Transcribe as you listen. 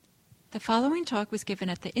The following talk was given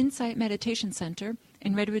at the Insight Meditation Center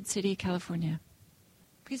in Redwood City, California.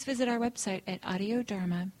 Please visit our website at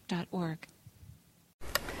audiodharma.org.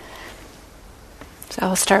 So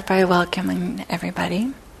I'll start by welcoming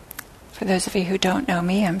everybody. For those of you who don't know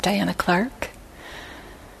me, I'm Diana Clark.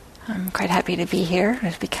 I'm quite happy to be here.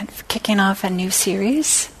 We'll be kind of kicking off a new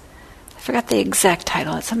series. I forgot the exact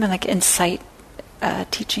title. It's something like Insight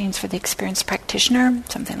Teachings for the Experienced Practitioner,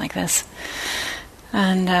 something like this.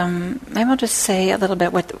 And maybe I'll just say a little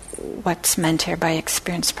bit what's meant here by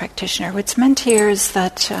experienced practitioner. What's meant here is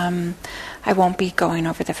that I won't be going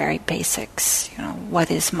over the very basics. What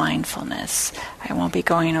is mindfulness? I won't be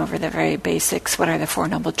going over the very basics. What are the Four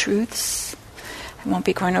Noble Truths? I won't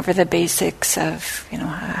be going over the basics of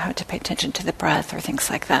how to pay attention to the breath or things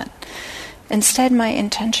like that. Instead, my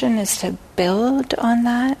intention is to build on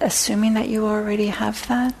that, assuming that you already have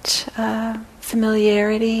that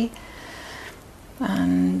familiarity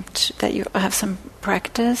and that you have some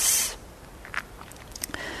practice.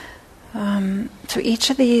 So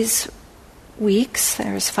each of these weeks,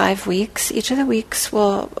 there's 5 weeks, each of the weeks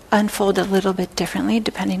will unfold a little bit differently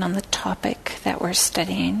depending on the topic that we're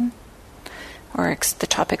studying, or the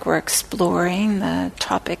topic we're exploring, the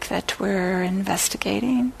topic that we're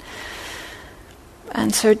investigating.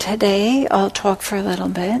 And so today I'll talk for a little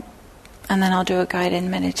bit, and then I'll do a guided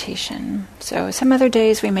meditation. So some other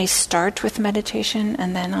days we may start with meditation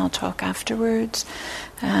and then I'll talk afterwards.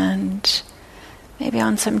 And maybe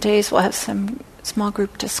on some days we'll have some small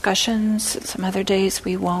group discussions. Some other days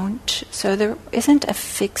we won't. So there isn't a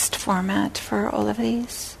fixed format for all of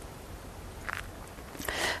these.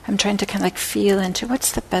 I'm trying to kind of feel into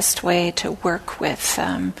what's the best way to work with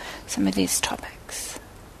some of these topics.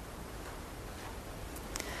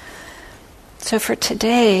 So for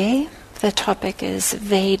today, the topic is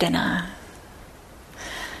Vedana.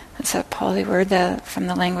 It's a Pali word from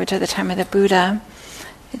the language of the time of the Buddha.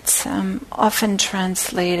 It's often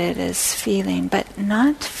translated as feeling, but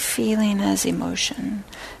not feeling as emotion.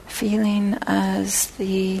 Feeling as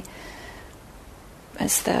the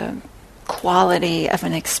quality of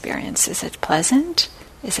an experience. Is it pleasant?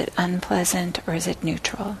 Is it unpleasant? Or is it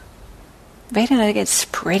neutral? Vedana gets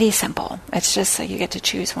pretty simple. It's just that you get to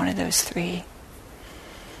choose one of those three.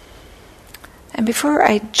 And before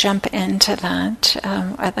I jump into that,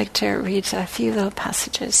 I'd like to read a few little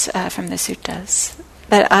passages from the suttas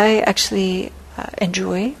that I actually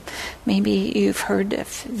enjoy. Maybe you've heard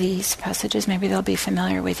of these passages, maybe they'll be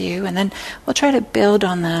familiar with you, and then we'll try to build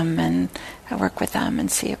on them and work with them and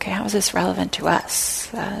see, okay, how is this relevant to us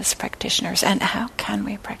as practitioners, and how can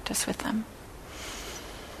we practice with them?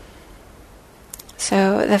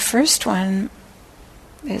 So the first one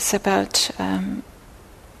is about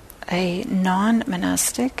a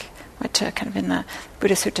non-monastic, what kind of in the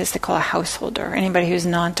Buddha Suttas they call a householder. Anybody who's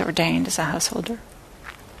not ordained is a householder.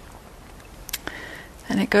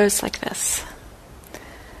 And it goes like this.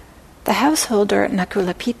 The householder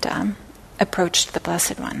Nakulapita approached the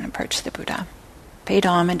Blessed One, approached the Buddha, paid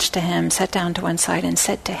homage to him, sat down to one side and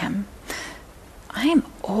said to him, I am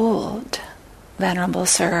old, Venerable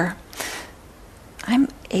Sir. I'm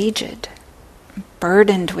aged,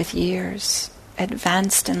 burdened with years,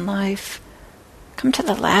 advanced in life, come to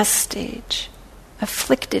the last stage,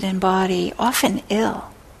 afflicted in body, often ill.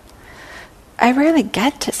 I rarely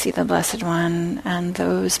get to see the Blessed One and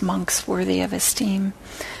those monks worthy of esteem.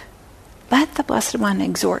 Let the Blessed One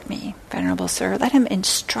exhort me, Venerable Sir. Let him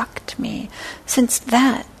instruct me, since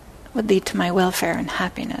that would lead to my welfare and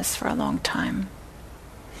happiness for a long time.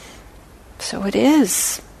 So it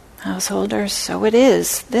is, householder, so it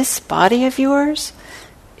is. This body of yours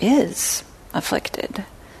is afflicted,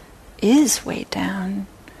 is weighed down,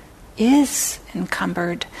 is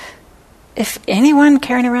encumbered. If anyone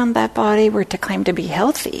carrying around that body were to claim to be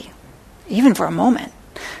healthy, even for a moment,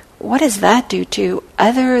 what does that do to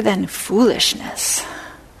other than foolishness?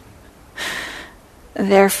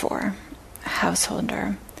 Therefore,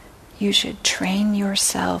 householder, you should train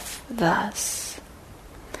yourself thus.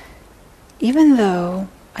 Even though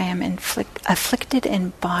I am afflicted in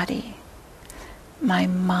body, my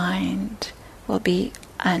mind will be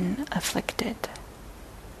unafflicted.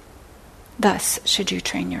 Thus should you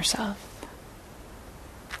train yourself.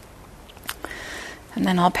 And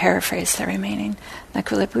then I'll paraphrase the remaining.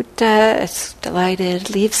 Nakulapita is delighted,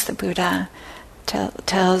 leaves the Buddha,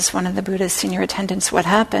 tells one of the Buddha's senior attendants what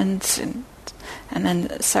happens, and then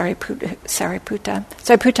Sariputta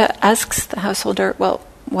asks the householder, well,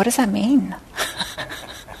 what does that mean?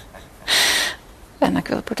 And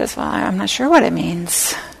Nakulapita says, well, I'm not sure what it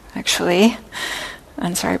means, actually.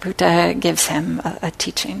 And Sariputta gives him a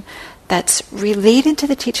teaching that's related to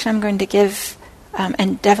the teaching I'm going to give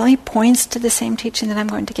and definitely points to the same teaching that I'm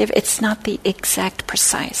going to give. It's not the exact,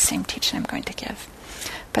 precise same teaching I'm going to give.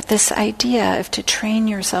 But this idea of to train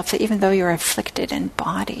yourself that even though you're afflicted in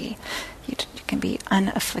body, you can be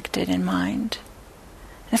unafflicted in mind.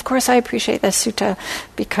 And of course, I appreciate this sutta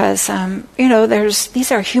because,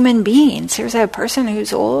 these are human beings. Here's a person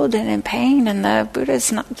who's old and in pain, and the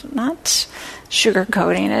Buddha's not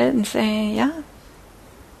sugarcoating it and saying, yeah,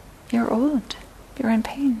 you're old, you're in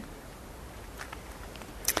pain.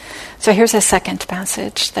 So here's a second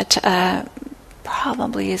passage that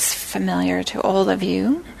probably is familiar to all of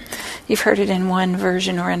you. You've heard it in one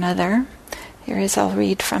version or another. Here is, I'll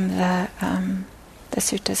read from the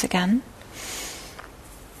suttas again.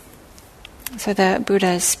 So the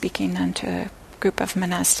Buddha is speaking unto a group of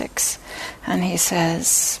monastics, and he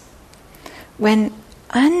says, when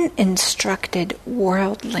uninstructed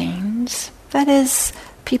worldlings, that is,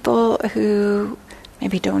 people who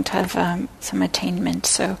maybe don't have some attainment,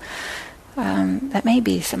 so that may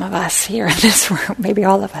be some of us here in this room, maybe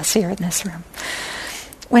all of us here in this room.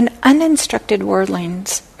 When uninstructed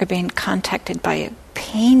worldlings are being contacted by a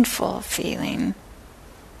painful feeling,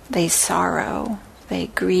 they sorrow, they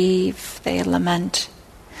grieve, they lament,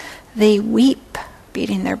 they weep,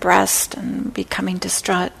 beating their breast and becoming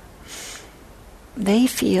distraught. They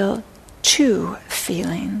feel two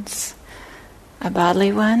feelings, a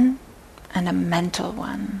bodily one and a mental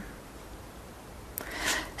one.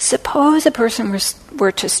 Suppose a person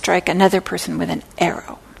were to strike another person with an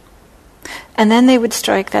arrow, and then they would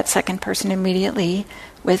strike that second person immediately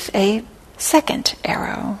with a second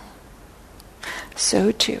arrow.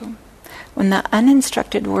 So too, when the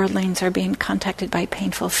uninstructed worldlings are being contacted by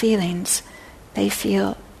painful feelings, they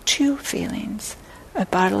feel two feelings, a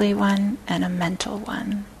bodily one and a mental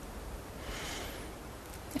one.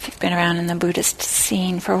 If you've been around in the Buddhist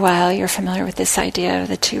scene for a while, you're familiar with this idea of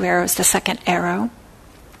the two arrows, the second arrow.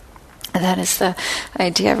 That is the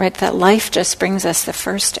idea, right, that life just brings us the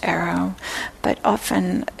first arrow, but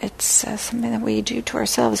often it's something that we do to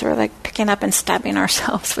ourselves. We're like picking up and stabbing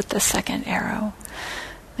ourselves with the second arrow.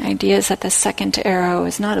 The idea is that the second arrow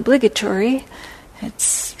is not obligatory,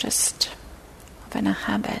 it's just often a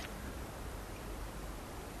habit.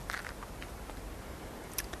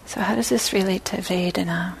 So how does this relate to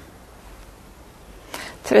Vedana?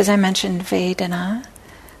 So as I mentioned, Vedana,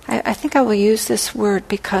 I think I will use this word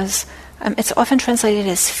because it's often translated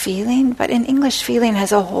as feeling, but in English feeling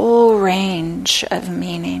has a whole range of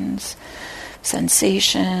meanings.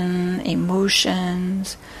 Sensation,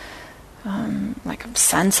 emotions, like a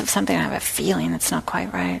sense of something. I have a feeling it's not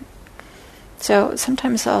quite right. So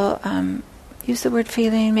sometimes I'll use the word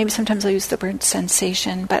feeling, maybe sometimes I'll use the word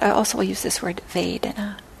sensation, but I also will use this word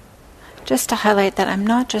Vedana, just to highlight that I'm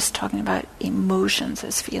not just talking about emotions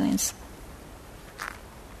as feelings.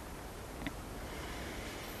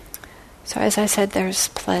 So as I said, there's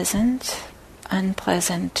pleasant,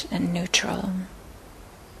 unpleasant, and neutral.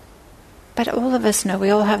 But all of us know, we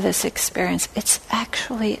all have this experience, it's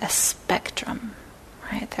actually a spectrum,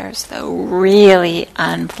 right? There's the really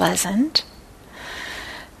unpleasant,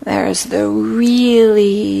 there's the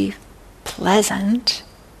really pleasant,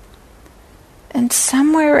 and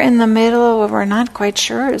somewhere in the middle where we're not quite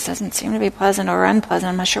sure, it doesn't seem to be pleasant or unpleasant,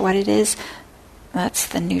 I'm not sure what it is, that's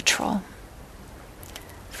the neutral.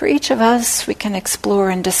 For each of us, we can explore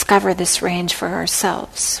and discover this range for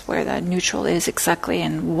ourselves, where the neutral is exactly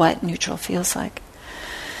and what neutral feels like.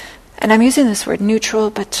 And I'm using this word neutral,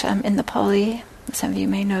 but in the Pali, some of you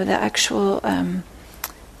may know, the actual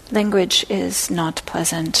language is not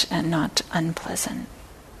pleasant and not unpleasant.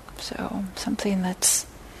 So something that's,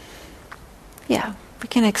 we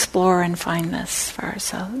can explore and find this for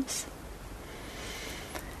ourselves.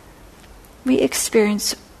 We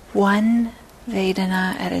experience one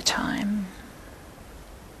Vedana at a time.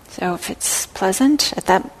 So if it's pleasant at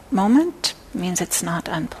that moment, it means it's not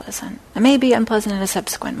unpleasant. It may be unpleasant in a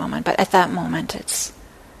subsequent moment, but at that moment it's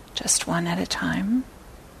just one at a time.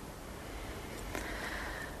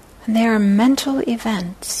 And they are mental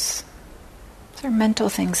events. They're mental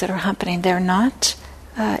things that are happening. They're not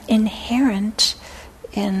inherent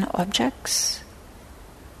in objects.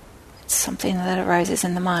 It's something that arises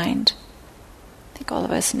in the mind. I think all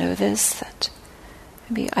of us know this, that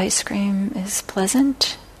maybe ice cream is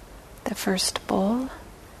pleasant, the first bowl,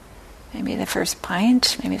 maybe the first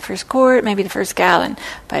pint, maybe the first quart, maybe the first gallon.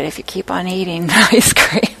 But if you keep on eating ice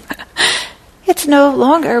cream, it's no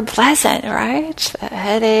longer pleasant, right? The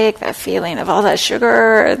headache, the feeling of all that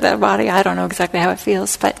sugar, the body, I don't know exactly how it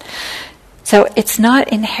feels, but so it's not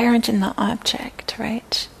inherent in the object,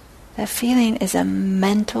 right? The feeling is a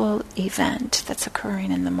mental event that's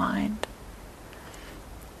occurring in the mind.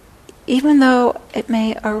 even though it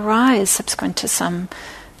may arise subsequent to some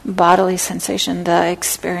bodily sensation, the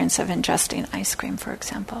experience of ingesting ice cream, for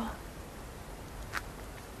example.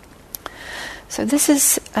 So this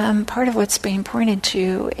is part of what's being pointed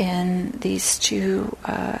to in these two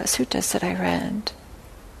suttas that I read.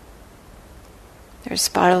 There's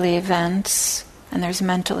bodily events and there's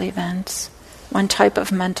mental events. One type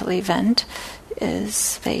of mental event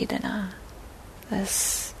is Vedana.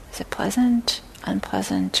 Is it pleasant,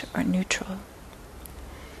 unpleasant, or neutral?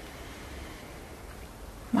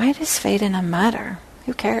 Why does Vedana matter?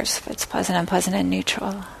 Who cares if it's pleasant, unpleasant, and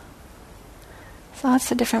neutral? There's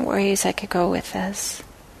lots of different ways I could go with this.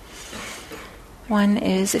 One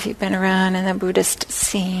is, if you've been around in the Buddhist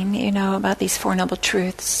scene, you know about these Four Noble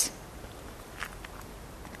Truths.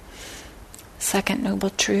 Second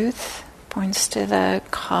Noble Truth points to the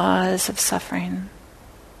cause of suffering.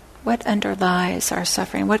 What underlies our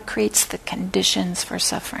suffering? What creates the conditions for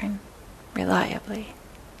suffering reliably?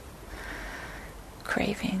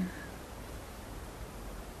 Craving.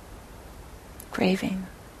 Craving.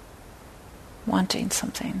 Wanting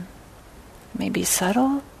something. It may be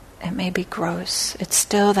subtle, it may be gross. It's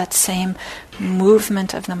still that same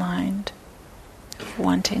movement of the mind.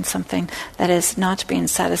 Wanting something that is not being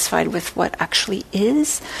satisfied with what actually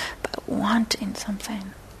is, but wanting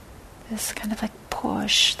something. This kind of like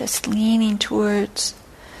push, this leaning towards.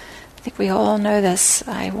 I think we all know this.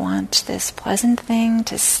 I want this pleasant thing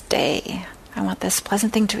to stay. I want this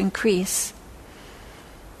pleasant thing to increase.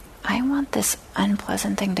 I want this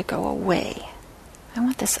unpleasant thing to go away. I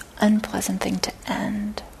want this unpleasant thing to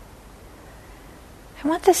end. I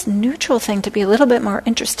want this neutral thing to be a little bit more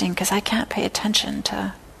interesting because I can't pay attention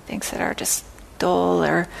to things that are just dull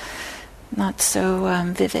or not so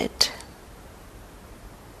vivid.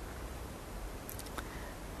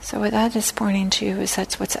 So what that is pointing to is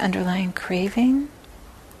that's what's underlying craving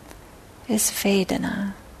is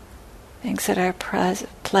Vedana. Things that are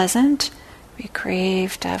pleasant, we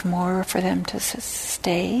crave to have more for them to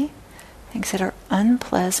stay. Things that are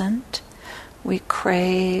unpleasant, we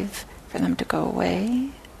crave for them to go away.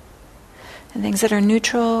 And things that are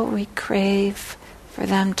neutral, we crave for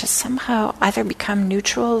them to somehow either become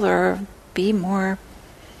neutral or be more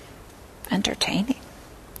entertaining,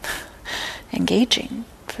 engaging,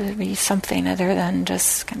 to be something other than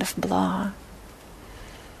just kind of blah.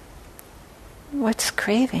 What's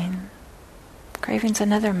craving? Craving's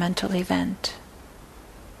another mental event.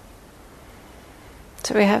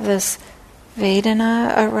 So we have this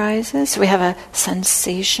Vedana arises. We have a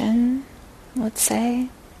sensation, let's say.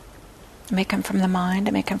 It may come from the mind,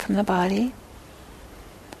 it may come from the body.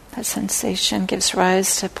 That sensation gives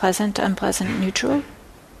rise to pleasant, unpleasant, neutral.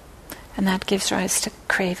 And that gives rise to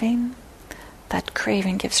craving. That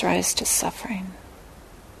craving gives rise to suffering.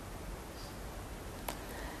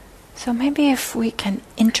 So maybe if we can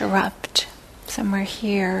interrupt somewhere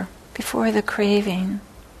here before the craving,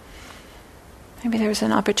 maybe there's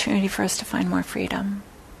an opportunity for us to find more freedom.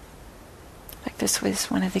 Like this was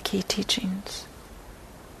one of the key teachings.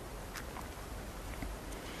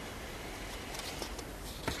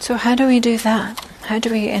 So how do we do that? How do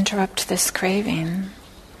we interrupt this craving?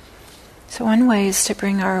 So one way is to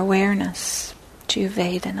bring our awareness to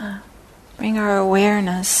Vedana. Bring our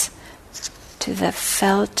awareness to the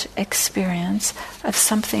felt experience of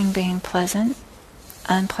something being pleasant,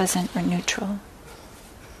 unpleasant, or neutral.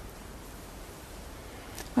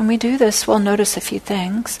 When we do this, we'll notice a few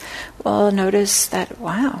things. We'll notice that,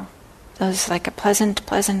 wow, there's like a pleasant,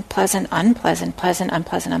 pleasant, pleasant, unpleasant, pleasant,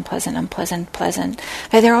 unpleasant, unpleasant, unpleasant, pleasant.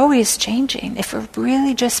 They're always changing. If we're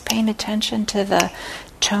really just paying attention to the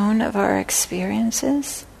tone of our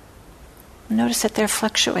experiences, we'll notice that they're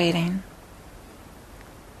fluctuating.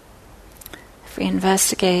 If we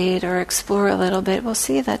investigate or explore a little bit, we'll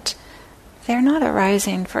see that they're not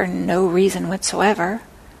arising for no reason whatsoever.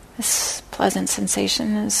 This pleasant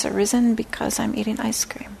sensation has arisen because I'm eating ice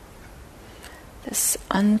cream. This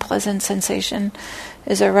unpleasant sensation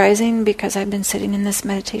is arising because I've been sitting in this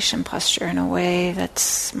meditation posture in a way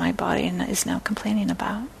that my body is now complaining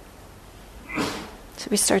about. So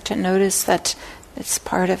we start to notice that it's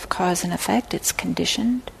part of cause and effect, it's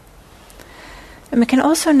conditioned. And we can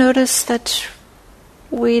also notice that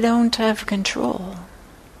we don't have control.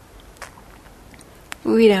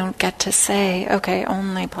 We don't get to say, okay,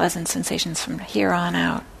 only pleasant sensations from here on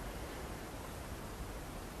out.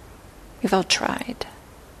 We've all tried.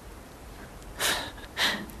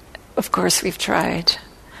 Of course we've tried.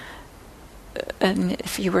 And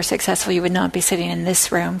if you were successful, you would not be sitting in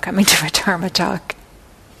this room coming to a Dharma talk.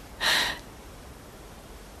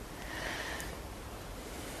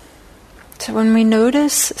 So So when we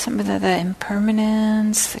notice some of the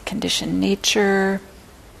impermanence, the conditioned nature,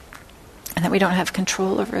 and that we don't have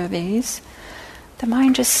control over these, the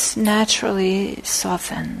mind just naturally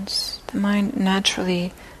softens. The mind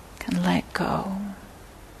naturally can let go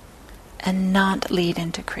and not lead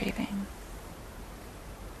into craving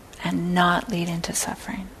and not lead into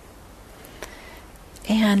suffering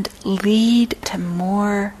and lead to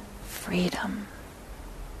more freedom,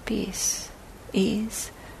 peace,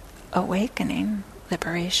 ease, awakening,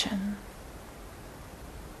 liberation.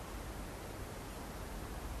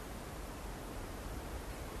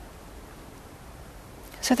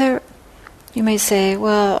 So there, you may say,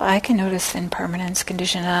 well, I can notice impermanence,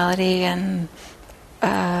 conditionality, and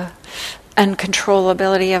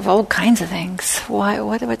uncontrollability of all kinds of things.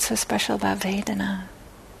 What's so special about Vedana?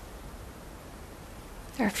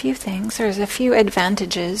 There are a few things. There's a few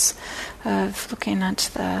advantages of looking at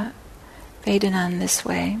the Vedana in this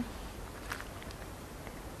way.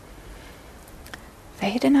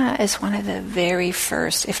 Vedana is one of the very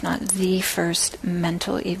first, if not the first,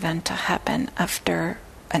 mental event to happen after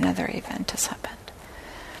another event has happened.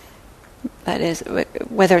 That is,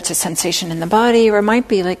 whether it's a sensation in the body or it might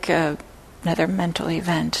be like another mental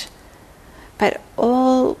event. But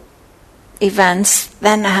all events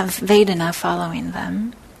then have Vedana following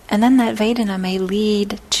them. And then that Vedana may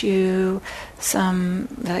lead to some,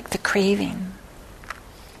 like the craving.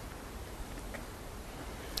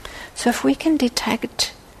 So if we can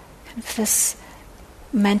detect kind of this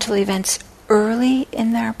mental events early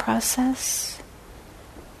in their process,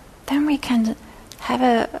 then we can have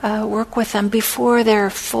a work with them before they're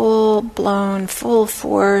full-blown,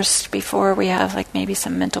 full-forced, before we have like maybe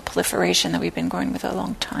some mental proliferation that we've been going with a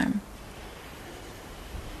long time.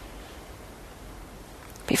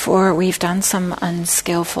 Before we've done some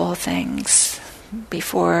unskillful things,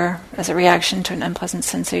 before, as a reaction to an unpleasant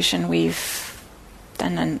sensation, we've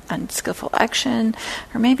done an unskillful action,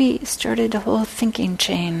 or maybe started a whole thinking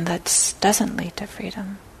chain that doesn't lead to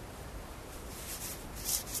freedom.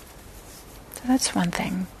 So that's one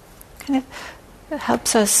thing. Kind of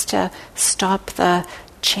helps us to stop the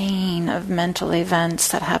chain of mental events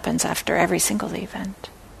that happens after every single event.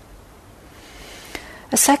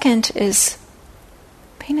 A second is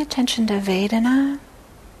paying attention to Vedana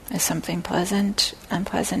as something pleasant,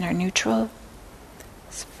 unpleasant, or neutral.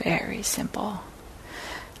 It's very simple.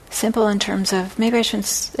 Simple in terms of, maybe I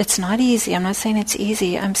shouldn't, it's not easy. I'm not saying it's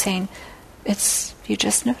easy. I'm saying you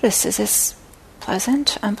just notice, is this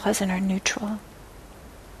pleasant, unpleasant, or neutral?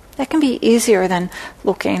 That can be easier than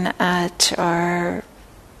looking at our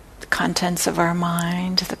contents of our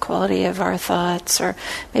mind, the quality of our thoughts, or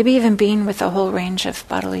maybe even being with a whole range of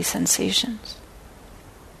bodily sensations.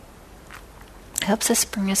 It helps us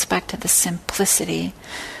bring us back to the simplicity.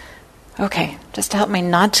 Okay, just to help me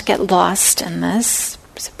not to get lost in this.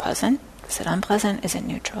 Is it pleasant? Is it unpleasant? Is it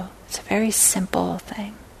neutral? It's a very simple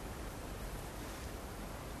thing.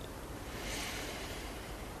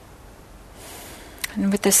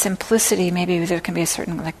 And with the simplicity, maybe there can be a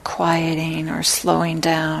certain like quieting or slowing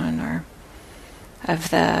down or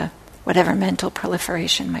of the whatever mental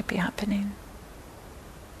proliferation might be happening.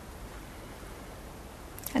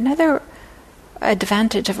 Another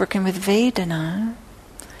advantage of working with Vedana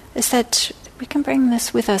is that we can bring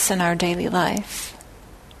this with us in our daily life.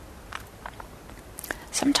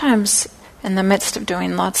 Sometimes in the midst of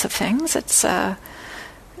doing lots of things, it's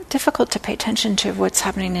difficult to pay attention to what's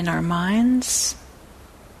happening in our minds.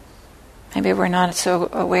 Maybe we're not so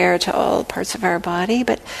aware to all parts of our body,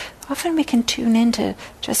 but often we can tune into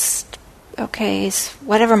just, okay,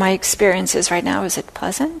 whatever my experience is right now, is it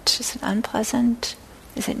pleasant? Is it unpleasant?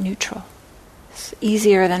 Is it neutral? It's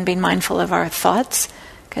easier than being mindful of our thoughts,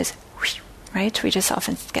 because, right, we just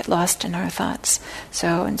often get lost in our thoughts.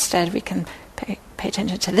 So instead we can pay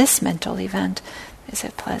attention to this mental event. Is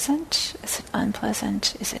it pleasant? Is it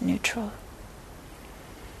unpleasant? Is it neutral?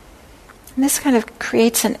 And this kind of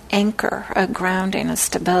creates an anchor, a grounding, a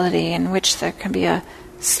stability in which there can be a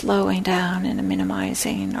slowing down and a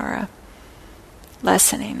minimizing or a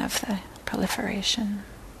lessening of the proliferation.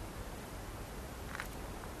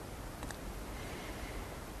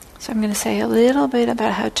 So I'm going to say a little bit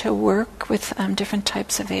about how to work with different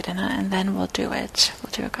types of Vedana, and then we'll do it.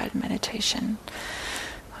 We'll do a guided meditation.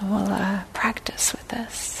 We'll practice with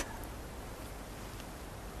this.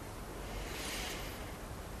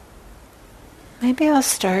 Maybe I'll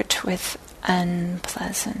start with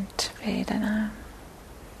unpleasant Vedana.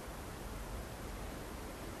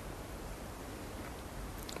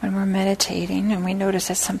 When we're meditating and we notice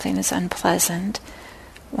that something is unpleasant,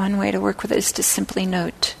 one way to work with it is to simply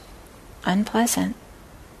note unpleasant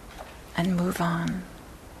and move on.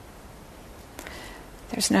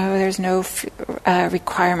 There's no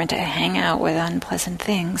requirement to hang out with unpleasant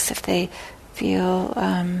things if they feel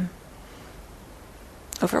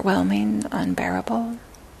overwhelming, unbearable,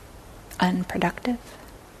 unproductive.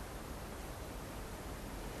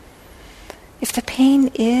 If the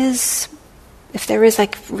pain is, if there is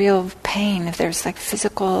like real pain, if there's like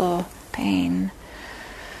physical pain,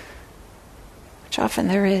 which often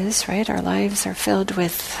there is, right? Our lives are filled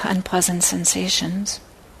with unpleasant sensations.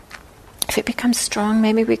 If it becomes strong,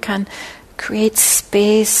 maybe we can create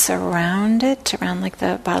space around it, around like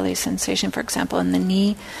the bodily sensation, for example, in the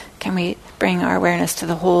knee. Can we bring our awareness to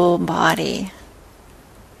the whole body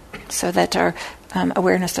so that our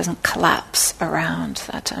awareness doesn't collapse around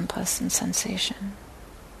that unpleasant sensation?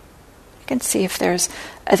 You can see if there's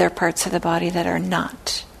other parts of the body that are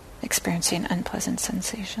not experiencing unpleasant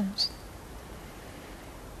sensations.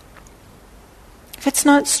 If it's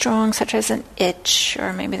not strong, such as an itch,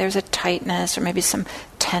 or maybe there's a tightness, or maybe some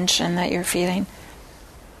tension that you're feeling,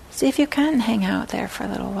 see if you can hang out there for a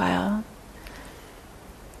little while.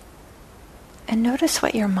 And notice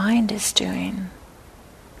what your mind is doing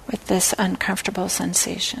with this uncomfortable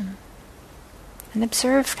sensation. And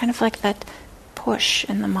observe kind of like that push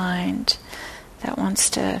in the mind that wants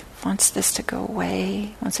this to go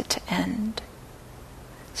away, wants it to end.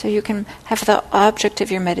 So you can have the object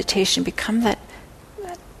of your meditation become that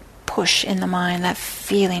push in the mind, that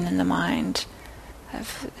feeling in the mind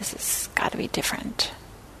of this has got to be different.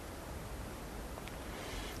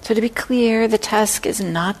 So to be clear, the task is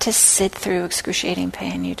not to sit through excruciating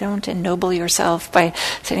pain. You don't ennoble yourself by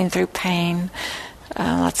sitting through pain,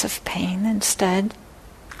 lots of pain. Instead,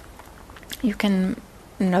 you can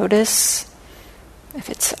notice if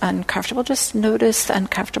it's uncomfortable, just notice the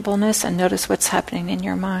uncomfortableness and notice what's happening in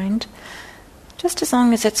your mind. Just as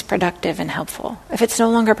long as it's productive and helpful. If it's no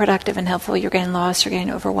longer productive and helpful, you're getting lost, you're getting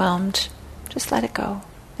overwhelmed, just let it go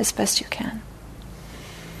as best you can.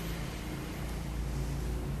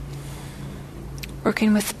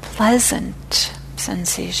 Working with pleasant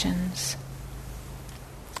sensations.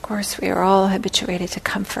 Of course, we are all habituated to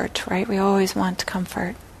comfort, right? We always want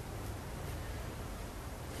comfort.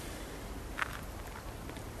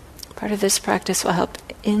 Part of this practice will help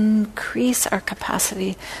increase our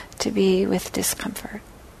capacity to be with discomfort.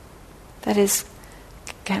 That is,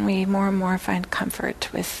 can we more and more find comfort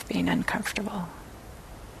with being uncomfortable?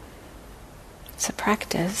 It's a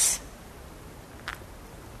practice.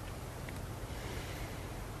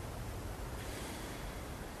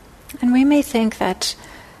 And we may think that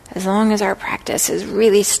as long as our practice is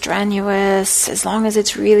really strenuous, as long as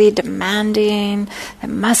it's really demanding, it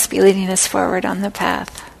must be leading us forward on the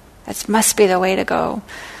path. That must be the way to go.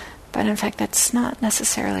 But in fact, that's not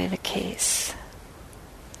necessarily the case.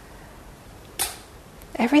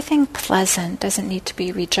 Everything pleasant doesn't need to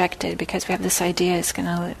be rejected because we have this idea it's going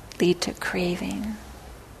to lead to craving.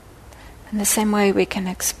 In the same way, we can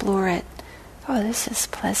explore it. Oh, this is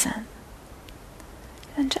pleasant.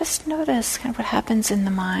 And just notice kind of what happens in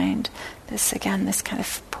the mind. This kind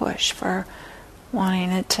of push for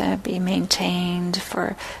wanting it to be maintained,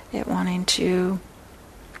 for it wanting to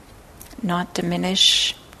not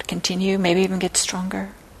diminish, to continue, maybe even get stronger.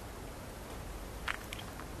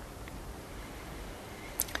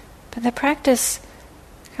 But the practice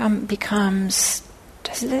becomes,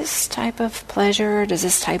 does this type of pleasure, does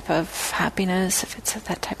this type of happiness, if it's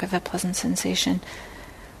that type of a pleasant sensation,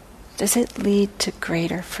 does it lead to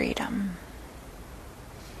greater freedom?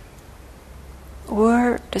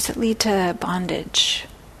 Or does it lead to bondage,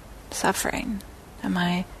 suffering? Am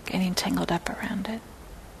I getting tangled up around it?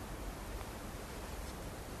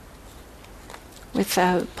 With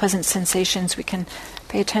pleasant sensations, we can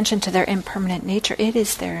pay attention to their impermanent nature. It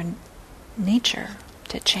is their nature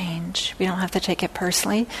to change. We don't have to take it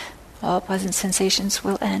personally. All pleasant sensations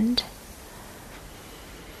will end.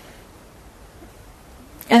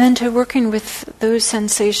 And then to working with those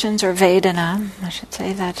sensations, or Vedana, I should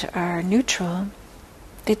say, that are neutral,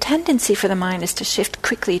 the tendency for the mind is to shift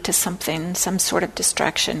quickly to something, some sort of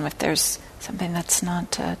distraction if there's something that's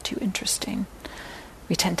not too interesting.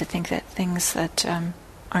 We tend to think that things that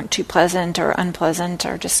aren't too pleasant or unpleasant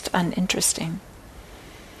are just uninteresting.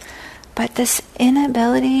 But this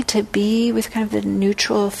inability to be with kind of the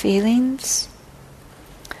neutral feelings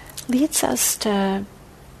leads us to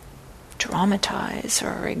dramatize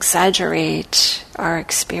or exaggerate our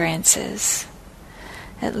experiences.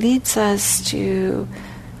 It leads us to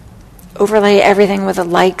overlay everything with the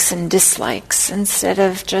likes and dislikes instead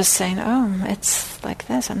of just saying, oh, it's like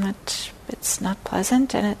this, it's not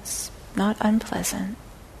pleasant and it's not unpleasant.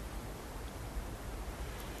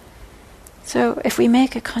 So if we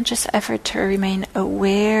make a conscious effort to remain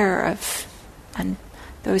aware of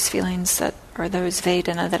those feelings that, or those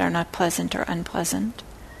Vedana that are not pleasant or unpleasant,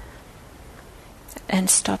 and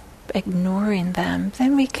stop ignoring them,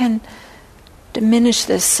 then we can diminish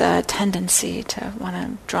this tendency to want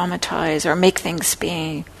to dramatize or make things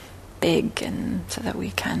be big, and so that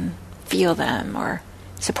we can feel them or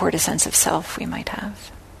support a sense of self we might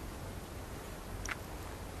have.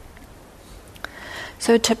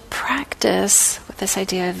 So to practice with this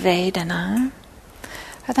idea of Vedana,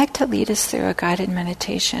 I'd like to lead us through a guided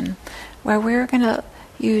meditation where we're going to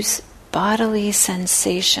use bodily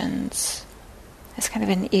sensations as kind of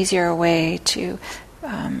an easier way to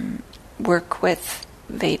work with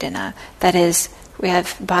Vedana. That is, we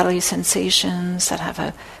have bodily sensations that have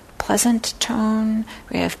a pleasant tone,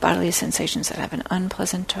 we have bodily sensations that have an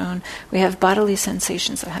unpleasant tone, we have bodily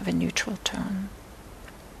sensations that have a neutral tone.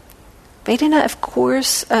 Vedana, of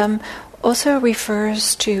course, also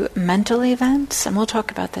refers to mental events, and we'll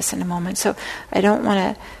talk about this in a moment. So I don't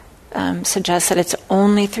want to suggest that it's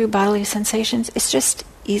only through bodily sensations. It's just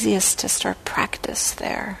easiest to start practice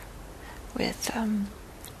there with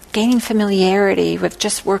gaining familiarity with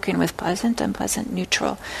just working with pleasant, unpleasant,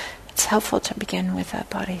 neutral. It's helpful to begin with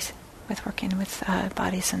bodies, with working with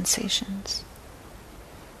body sensations.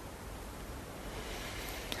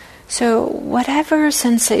 So whatever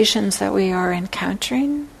sensations that we are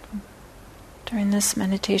encountering during this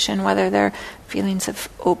meditation, whether they're feelings of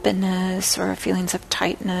openness or feelings of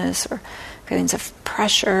tightness or feelings of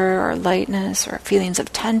pressure or lightness or feelings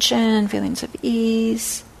of tension, feelings of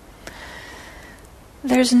ease,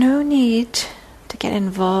 there's no need to get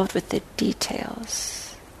involved with the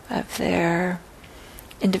details of their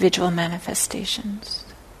individual manifestations.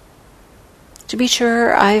 To be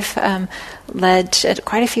sure, I've led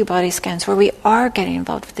quite a few body scans where we are getting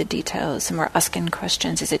involved with the details and we're asking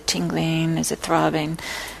questions. Is it tingling? Is it throbbing?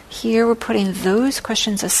 Here we're putting those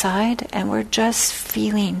questions aside and we're just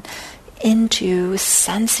feeling into,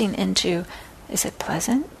 sensing into, is it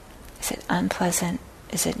pleasant? Is it unpleasant?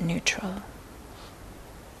 Is it neutral?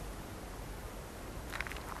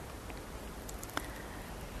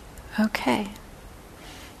 Okay.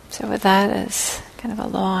 So with that as kind of a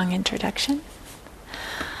long introduction,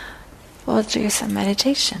 we'll do some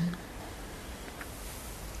meditation.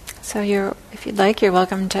 So if you'd like, you're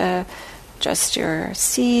welcome to adjust your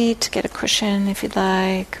seat, get a cushion if you'd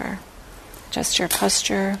like, or adjust your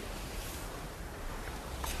posture.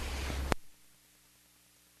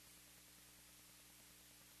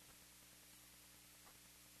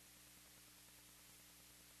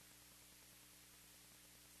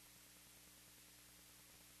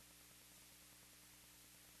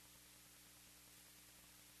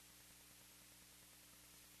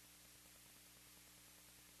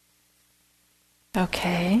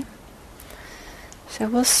 Okay, so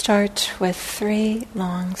we'll start with 3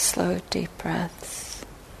 long, slow, deep breaths,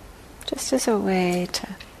 just as a way to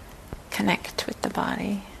connect with the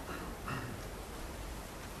body.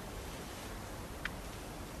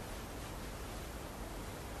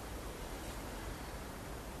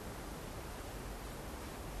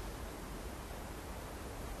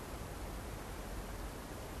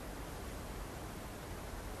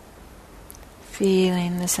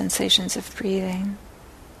 Feeling the sensations of breathing.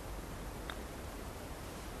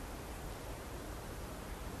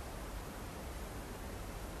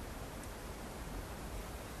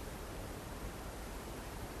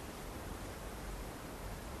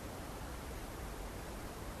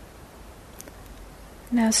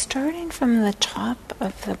 Now, starting from the top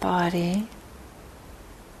of the body,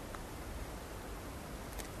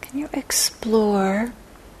 can you explore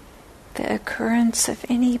the occurrence of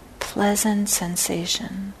any pleasant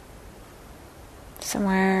sensation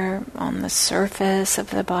somewhere on the surface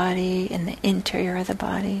of the body, in the interior of the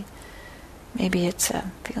body? Maybe it's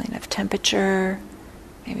a feeling of temperature,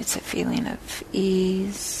 maybe it's a feeling of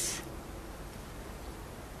ease,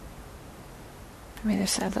 maybe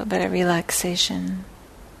there's a little bit of relaxation.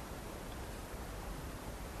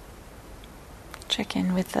 Check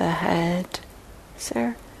in with the head. Is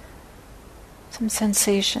there some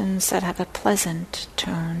sensations that have a pleasant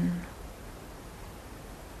tone?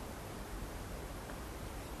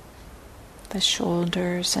 The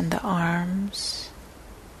shoulders and the arms.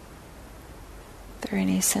 Are there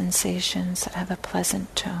any sensations that have a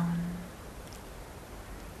pleasant tone?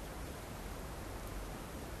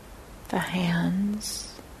 The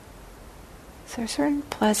hands. Is there a certain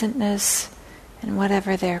pleasantness in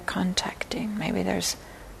whatever they're contacting? Maybe there's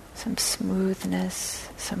some smoothness,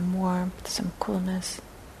 some warmth, some coolness.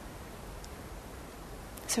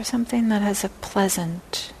 Is there something that has a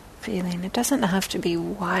pleasant feeling? It doesn't have to be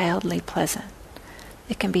wildly pleasant.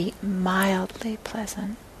 It can be mildly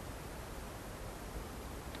pleasant.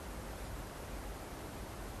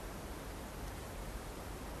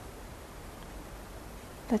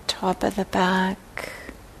 the top of the back,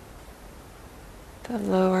 the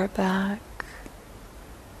lower back.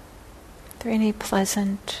 Are there any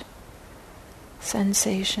pleasant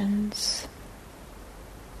sensations?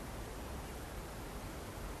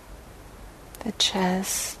 The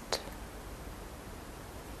chest.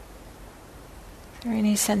 Is there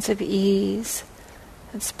any sense of ease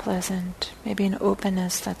that's pleasant? Maybe an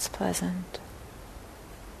openness that's pleasant.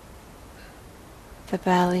 The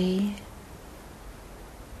belly.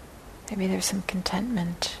 Maybe there's some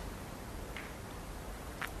contentment.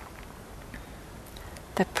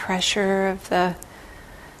 The pressure of the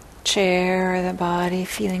chair or the body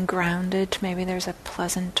feeling grounded. Maybe there's a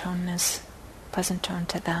pleasant tone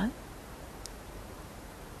to that.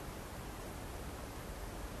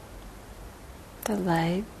 The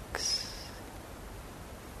legs.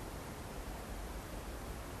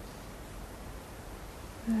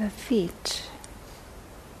 The feet.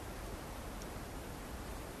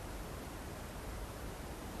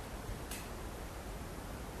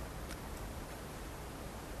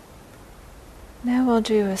 Now we'll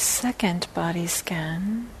do a second body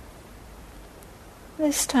scan.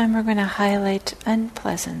 This time we're going to highlight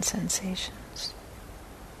unpleasant sensations.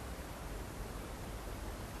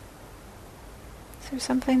 Is there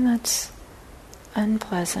something that's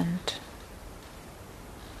unpleasant?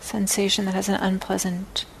 Sensation that has an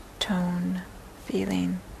unpleasant tone,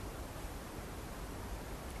 feeling.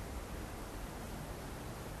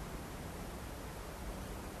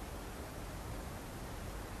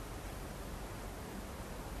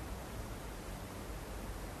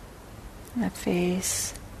 The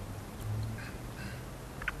face,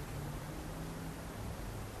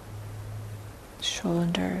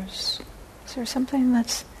 shoulders. Is there something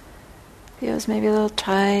that feels maybe a little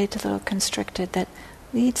tight, a little constricted, that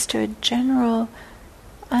leads to a general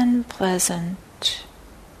unpleasant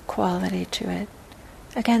quality to it?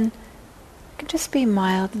 Again, it can just be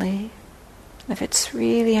mildly. If it's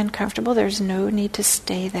really uncomfortable, there's no need to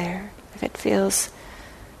stay there. If it feels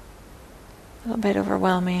a little bit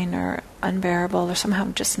overwhelming or unbearable or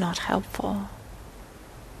somehow just not helpful.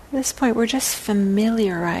 At this point, we're just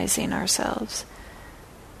familiarizing ourselves.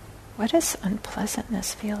 What does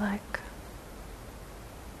unpleasantness feel like?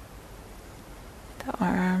 The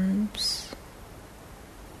arms,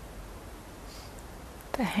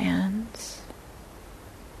 the hands,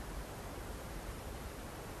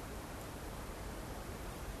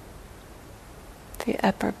 the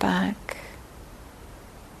upper back,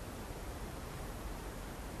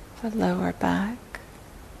 the lower back.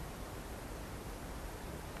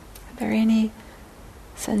 Are there any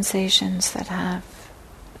sensations that have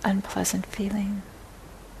unpleasant feeling?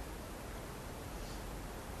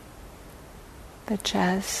 The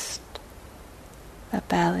chest, the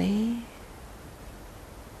belly,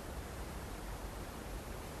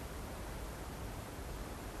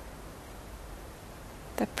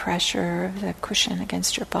 the pressure of the cushion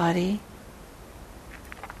against your body.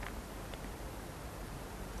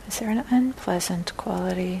 Is there an unpleasant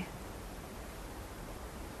quality?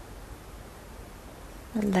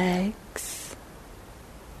 The legs,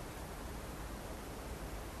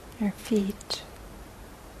 your feet.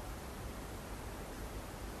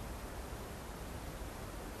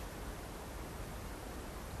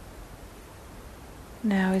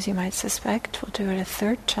 Now, as you might suspect, we'll do it a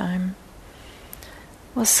third time.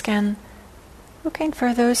 We'll scan, looking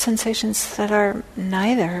for those sensations that are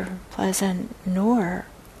neither pleasant nor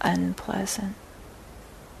unpleasant.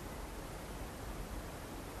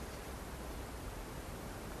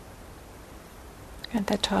 At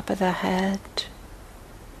the top of the head,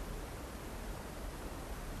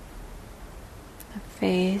 the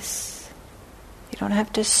face. You don't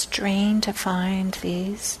have to strain to find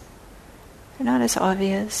these. They're not as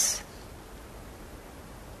obvious.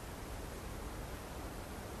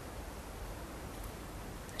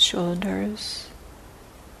 Shoulders.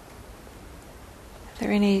 Are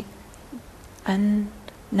there any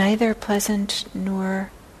neither pleasant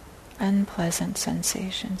nor unpleasant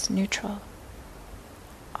sensations? Neutral.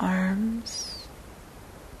 Arms.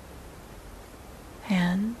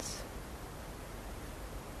 Hands.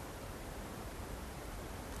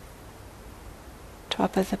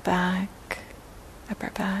 Top of the back.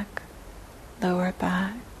 Upper back, lower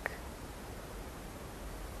back,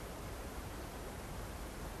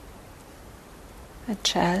 the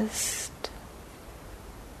chest,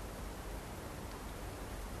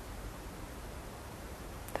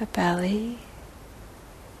 the belly.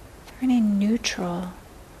 Are there any neutral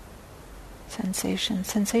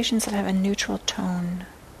sensations that have a neutral tone?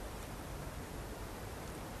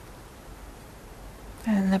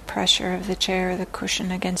 And the pressure of the chair or the cushion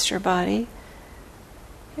against your body.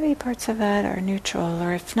 maybe parts of that are neutral,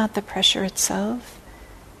 or if not the pressure itself,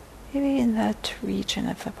 maybe in that region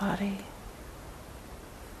of the body.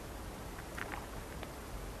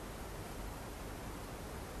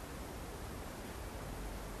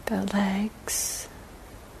 The legs,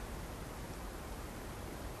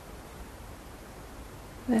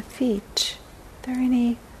 the feet. Are there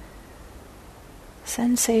any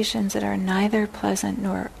sensations that are neither pleasant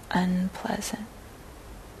nor unpleasant?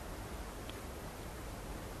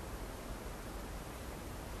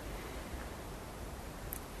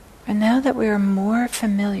 And now that we are more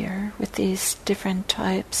familiar with these different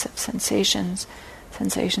types of sensations,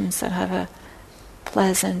 sensations that have a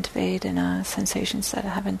pleasant Vedana, sensations that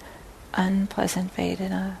have an unpleasant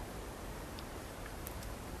Vedana,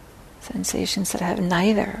 sensations that have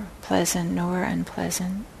neither pleasant nor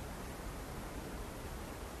unpleasant.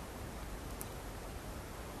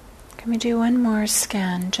 Can we do one more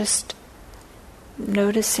scan, just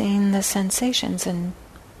noticing the sensations and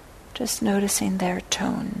just noticing their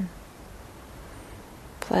tone?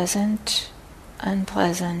 Pleasant,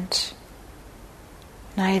 unpleasant,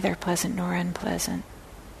 neither pleasant nor unpleasant.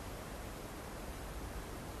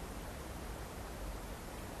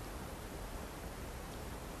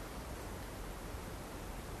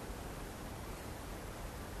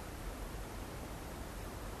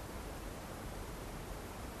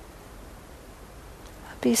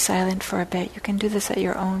 I'll be silent for a bit. You can do this at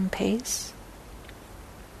your own pace.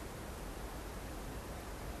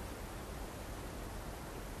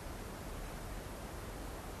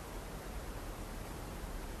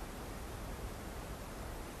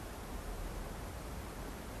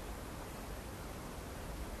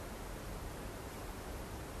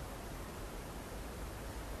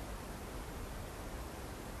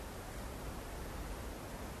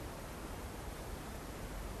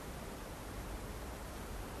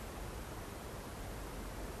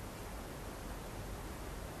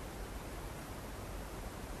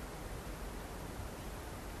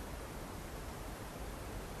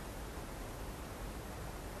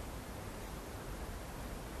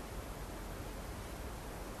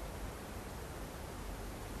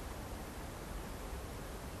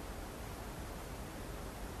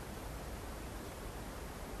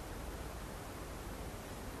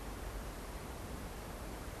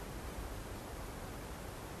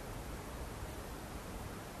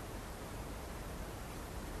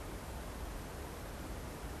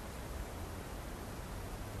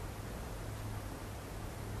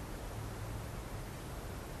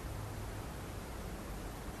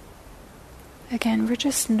 Again, we're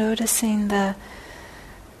just noticing the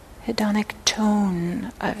hedonic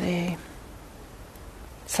tone of the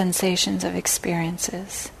sensations of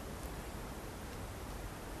experiences.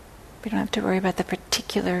 We don't have to worry about the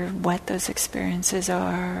particular what those experiences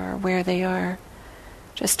are or where they are.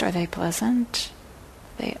 Just are they pleasant?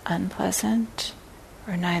 Are they unpleasant?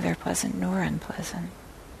 Or neither pleasant nor unpleasant?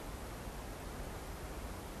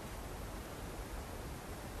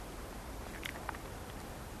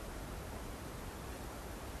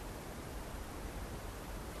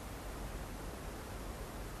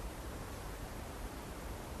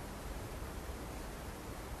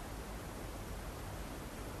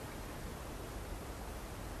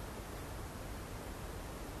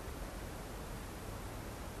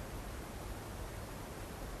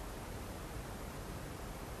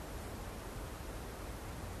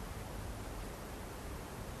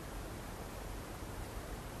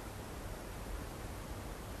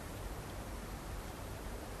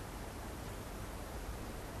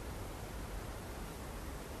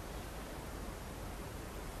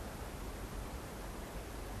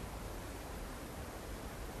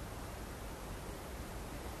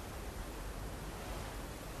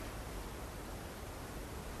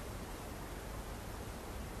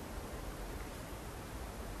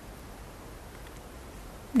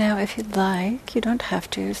 Now, if you'd like, you don't have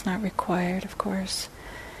to, it's not required, of course.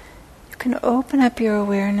 You can open up your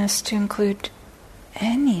awareness to include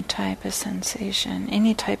any type of sensation,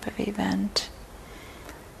 any type of event,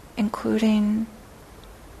 including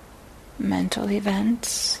mental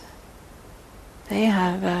events. They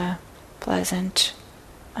have a pleasant,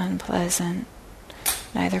 unpleasant,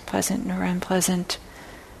 neither pleasant nor unpleasant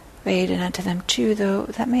Vedana to them too, though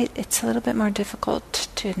it's a little bit more difficult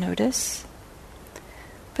to notice.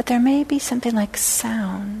 But there may be something like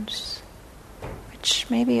sounds, which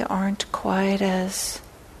maybe aren't quite as,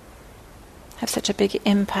 have such a big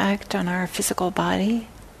impact on our physical body.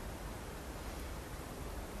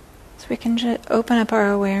 So we can just open up our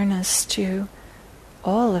awareness to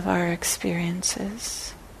all of our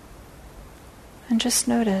experiences and just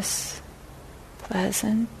notice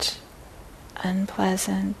pleasant,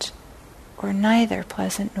 unpleasant, or neither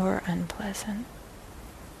pleasant nor unpleasant.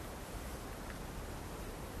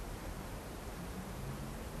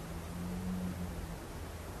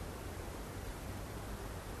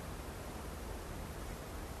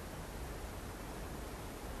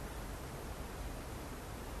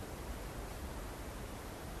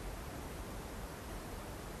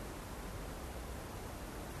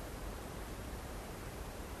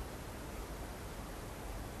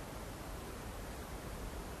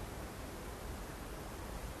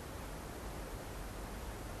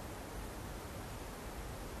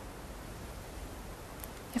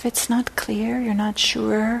 If it's not clear, you're not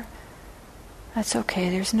sure, that's okay.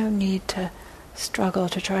 There's no need to struggle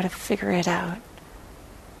to try to figure it out.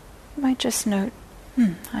 You might just note,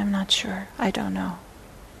 I'm not sure, I don't know.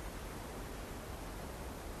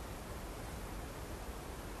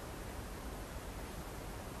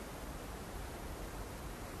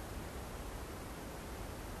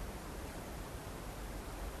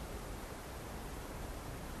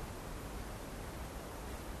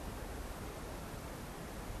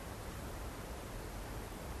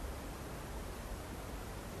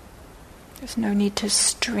 There's no need to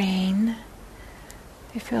strain.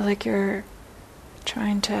 You feel like you're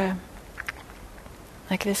trying to,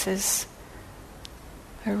 like this is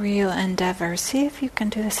a real endeavor. See if you can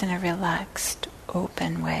do this in a relaxed,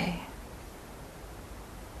 open way.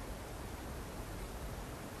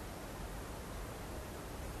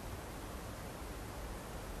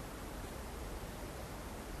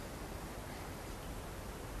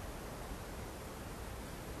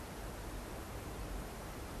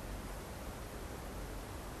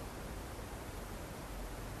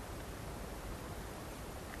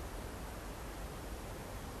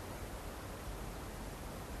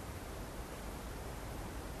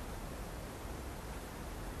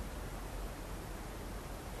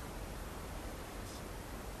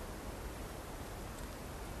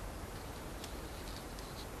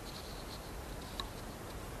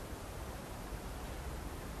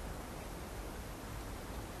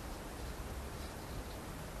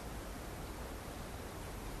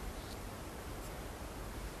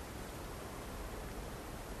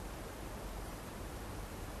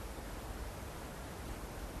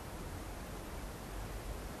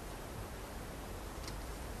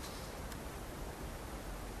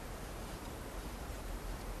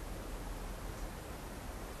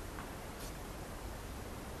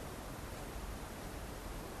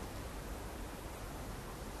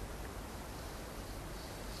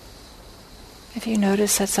 If you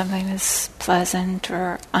notice that something is pleasant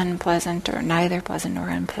or unpleasant or neither pleasant nor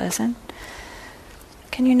unpleasant,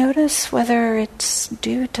 can you notice whether it's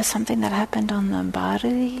due to something that happened on the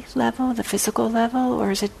body level, the physical level, or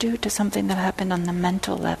is it due to something that happened on the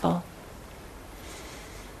mental level?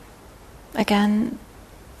 Again,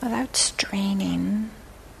 without straining,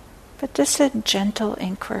 but just a gentle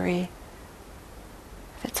inquiry.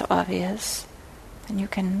 If it's obvious, then you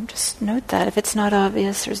can just note that. If it's not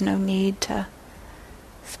obvious, there's no need to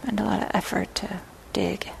spend a lot of effort to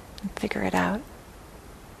dig and figure it out.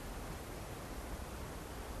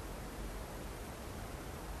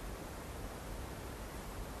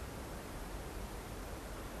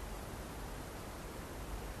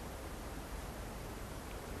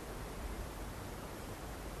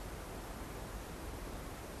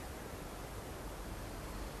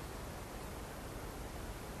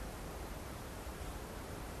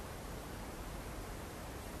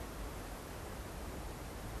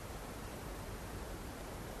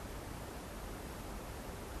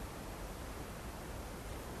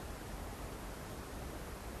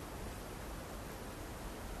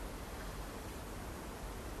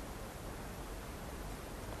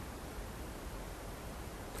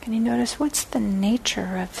 Can you notice what's the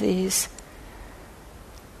nature of these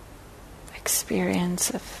experience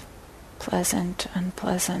of pleasant,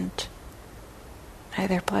 unpleasant,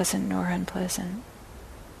 neither pleasant nor unpleasant?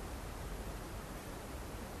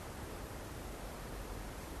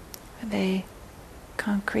 Are they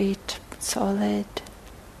concrete, solid,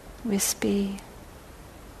 wispy,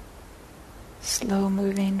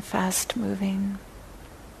 slow-moving, fast-moving,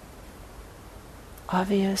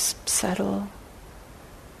 obvious, subtle?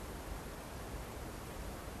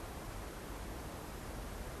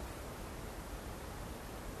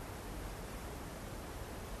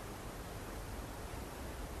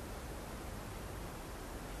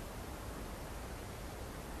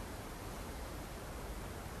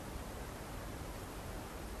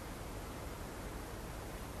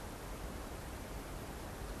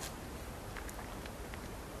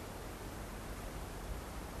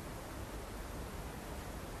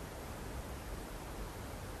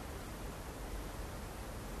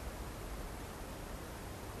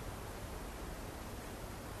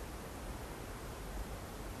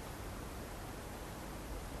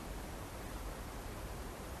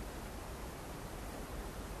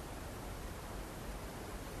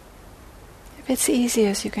 it's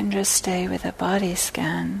easiest, you can just stay with a body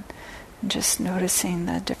scan and just noticing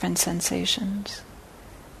the different sensations.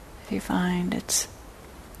 If you find it's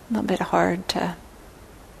a little bit hard to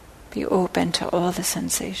be open to all the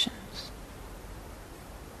sensations.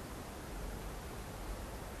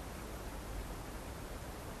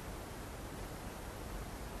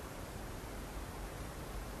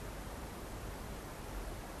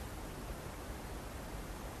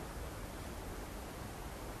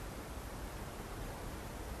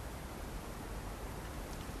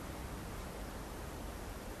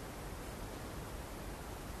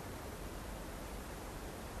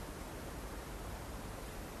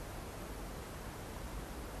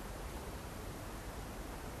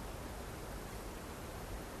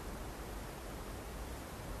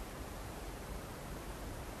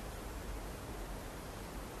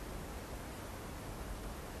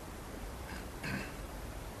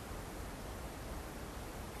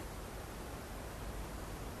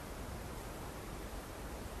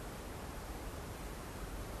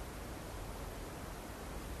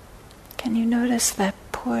 Can you notice that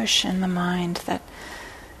push in the mind that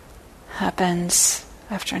happens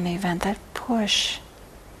after an event? That push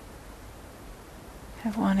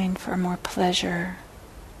of wanting for more pleasure,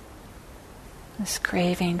 this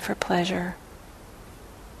craving for pleasure.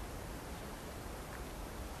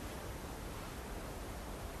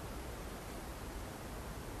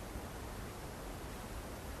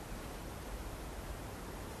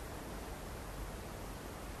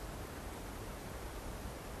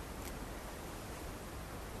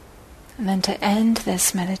 And then to end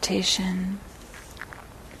this meditation,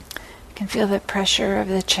 you can feel the pressure of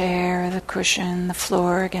the chair, the cushion, the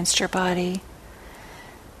floor against your body.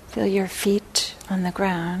 Feel your feet on the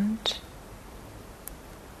ground.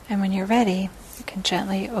 And when you're ready, you can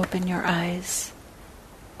gently open your eyes.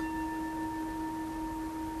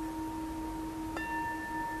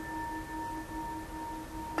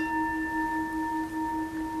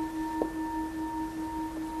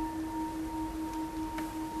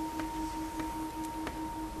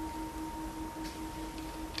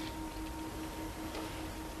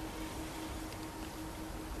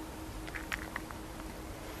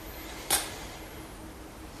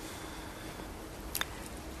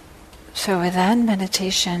 So with that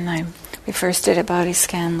meditation, we first did a body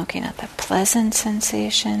scan looking at the pleasant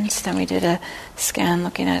sensations, then we did a scan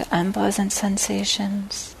looking at unpleasant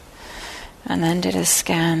sensations, and then did a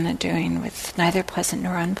scan doing with neither pleasant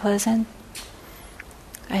nor unpleasant.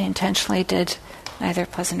 I intentionally did neither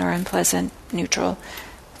pleasant nor unpleasant, neutral.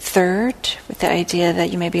 Third, with the idea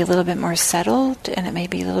that you may be a little bit more settled and it may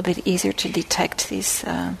be a little bit easier to detect these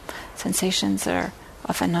sensations that are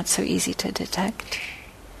often not so easy to detect.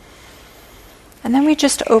 And then we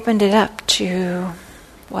just opened it up to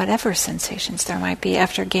whatever sensations there might be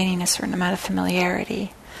after gaining a certain amount of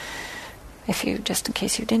familiarity. If you, just in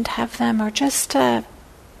case you didn't have them, or just, maybe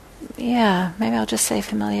I'll just say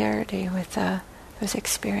familiarity with those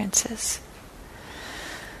experiences.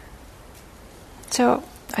 So,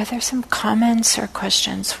 are there some comments or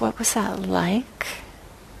questions? What was that like?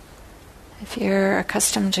 If you're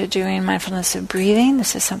accustomed to doing mindfulness of breathing,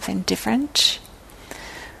 this is something different.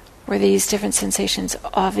 Were these different sensations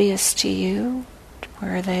obvious to you?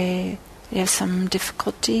 Did you have some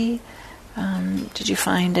difficulty? Did you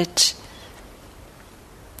find it,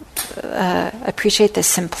 appreciate the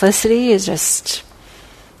simplicity is just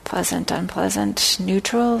pleasant, unpleasant,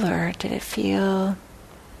 neutral, or did it feel a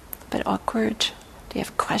bit awkward? Do you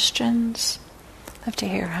have questions? I'd love to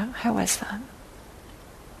hear, how was that?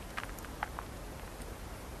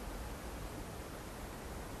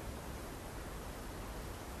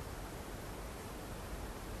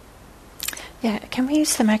 Yeah, can we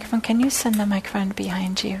use the microphone? Can you send the microphone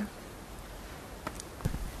behind you?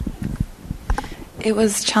 It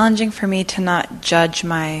was challenging for me to not judge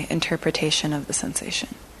my interpretation of the sensation.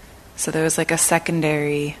 So there was like a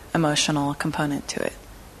secondary emotional component to it.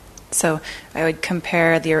 So I would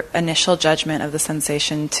compare the initial judgment of the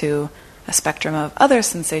sensation to a spectrum of other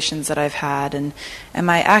sensations that I've had, and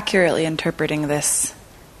am I accurately interpreting this,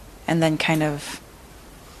 and then kind of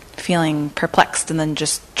feeling perplexed and then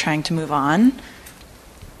just trying to move on.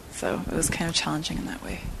 So it was kind of challenging in that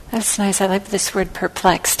way. That's nice. I like this word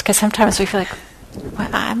perplexed, because sometimes we feel like, well,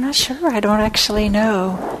 I'm not sure. I don't actually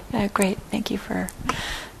know. Great. Thank you for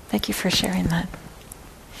sharing that.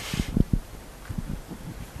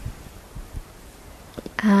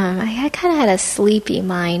 I kind of had a sleepy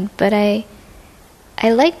mind, but I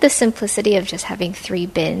liked the simplicity of just having 3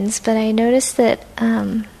 bins, but I noticed that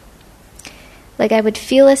I would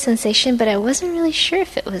feel a sensation, but I wasn't really sure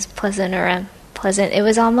if it was pleasant or unpleasant. It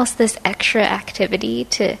was almost this extra activity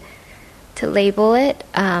to label it.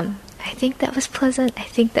 I think that was pleasant. I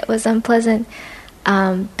think that was unpleasant,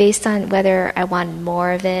 based on whether I wanted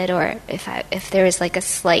more of it or if there was like a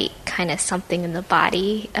slight kind of something in the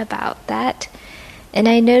body about that. And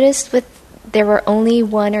I noticed there were only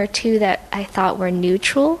one or two that I thought were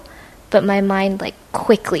neutral, but my mind like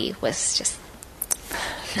quickly was just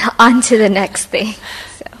on to the next thing.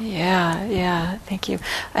 So. Yeah, thank you.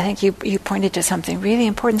 I think you pointed to something really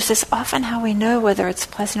important. This is often how we know whether it's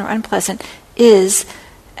pleasant or unpleasant is,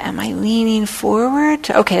 am I leaning forward?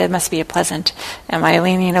 Okay, that must be a pleasant. Am I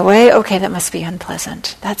leaning away? Okay, that must be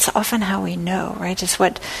unpleasant. That's often how we know, right? Just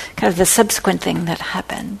what kind of the subsequent thing that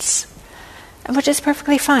happens. Which is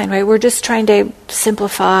perfectly fine, right? We're just trying to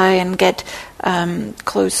simplify and get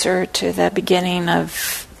closer to the beginning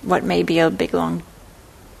of what may be a big, long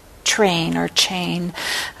train or chain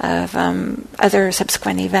of other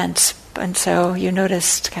subsequent events. And so you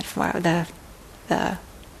noticed kind of the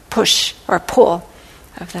push or pull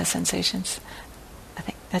of the sensations. I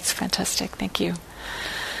think that's fantastic. Thank you.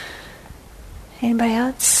 Anybody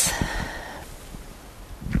else?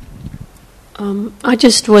 I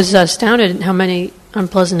just was astounded at how many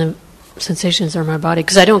unpleasant sensations are in my body,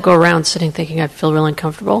 because I don't go around sitting thinking I feel real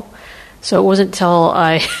uncomfortable. So it wasn't till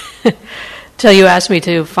you asked me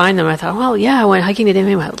to find them, I thought, well, yeah, I went hiking today,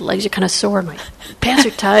 my legs are kind of sore, my pants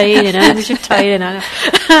are tight, and arms are tight, and I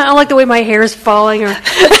don't like the way my hair is falling. Or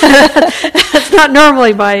it's not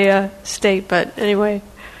normally my state, but anyway.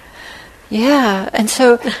 Yeah, and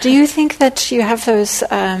so do you think that you have those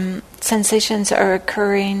sensations are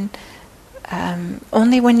occurring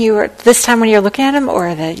only when this time when you're looking at them,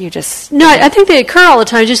 or that you just... No, I think they occur all the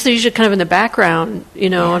time, just they're usually kind of in the background,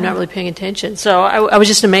 yeah. I'm not really paying attention. So I was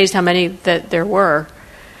just amazed how many that there were.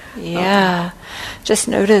 Yeah. Just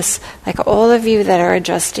notice, like all of you that are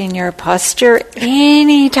adjusting your posture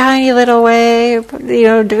any tiny little way,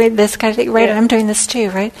 doing this kind of thing, right? Yeah. I'm doing this too,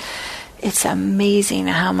 right? It's amazing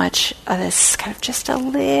how much of this kind of just a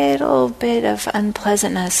little bit of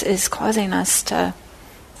unpleasantness is causing us to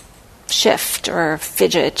shift or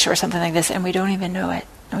fidget or something like this, and we don't even know it.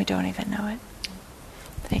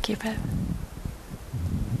 Thank you, Bev.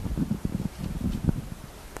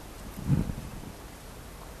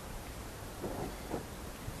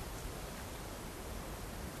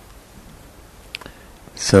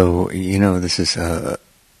 So, this is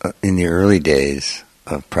in the early days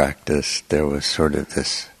of practice, there was sort of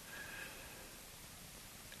this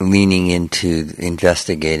leaning into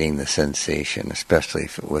investigating the sensation, especially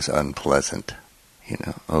if it was unpleasant.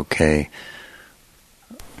 Okay,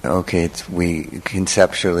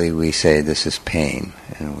 conceptually we say this is pain,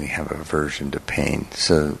 and we have aversion to pain.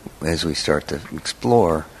 So as we start to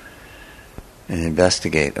explore and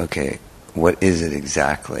investigate, okay, what is it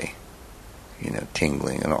exactly?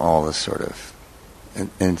 Tingling and all this sort of,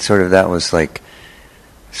 and sort of that was like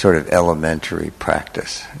sort of elementary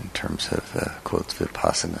practice in terms of, quotes,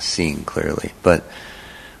 vipassana, seeing clearly. But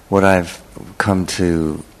what I've come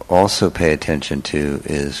to also pay attention to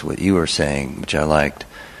is what you were saying, which I liked.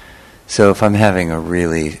 So if I'm having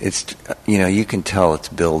you can tell it's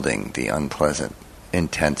building, the unpleasant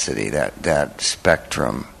intensity, that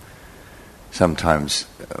spectrum. Sometimes,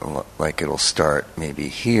 like, it'll start maybe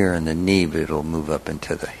here in the knee, but it'll move up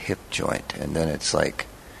into the hip joint, and then it's like,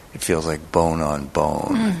 it feels like bone on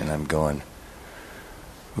bone, and I'm going,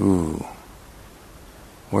 ooh,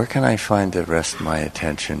 where can I find the rest of my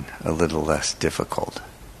attention a little less difficult?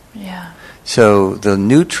 Yeah. So the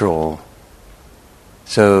neutral,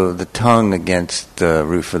 the tongue against the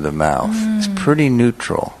roof of the mouth is pretty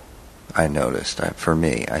neutral, I noticed. For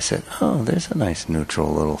me, I said, oh, there's a nice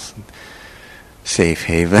neutral little safe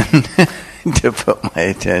haven to put my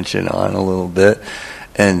attention on a little bit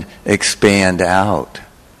and expand out.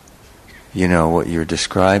 What you're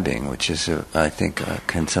describing, which is, I think,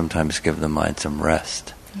 can sometimes give the mind some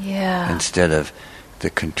rest. Yeah. Instead of the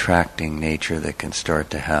contracting nature that can start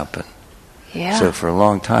to happen. Yeah. So for a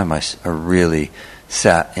long time, I really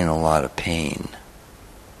sat in a lot of pain.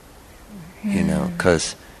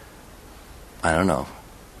 Because, I don't know,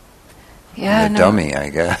 yeah, I'm a dummy, I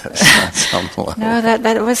guess. On some level. No,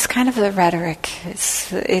 that was kind of the rhetoric.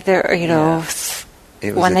 It's either, It was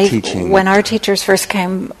when our teachers first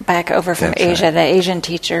came back over from Asia, right. The Asian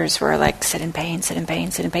teachers were like, sit in pain, sit in pain,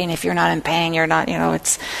 sit in pain. If you're not in pain, you're not,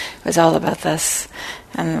 it was all about this.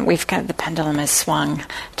 And the pendulum has swung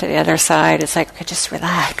to the other side. It's like, okay, just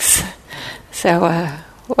relax. So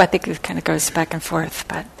I think it kind of goes back and forth,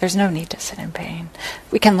 but there's no need to sit in pain.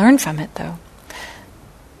 We can learn from it, though.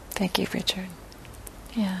 Thank you, Richard.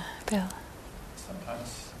 Yeah, Bill.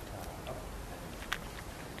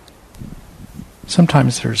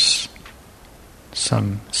 Sometimes there's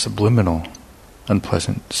some subliminal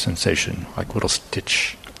unpleasant sensation, like a little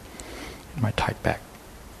stitch in my tight back.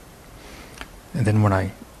 And then when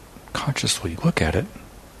I consciously look at it,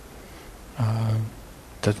 it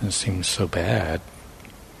doesn't seem so bad.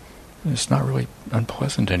 It's not really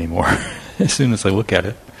unpleasant anymore. As soon as I look at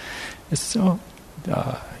it, it's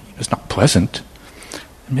it's not pleasant.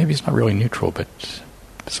 Maybe it's not really neutral, but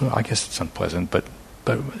so I guess it's unpleasant. But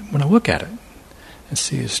when I look at it and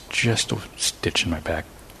see it's just a stitch in my back,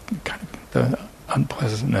 kind of the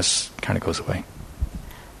unpleasantness kind of goes away.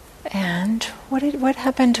 And what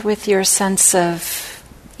happened with your sense of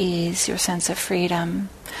ease, your sense of freedom,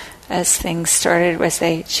 as things started, as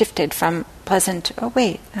they shifted from pleasant, oh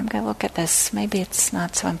wait, I'm going to look at this, maybe it's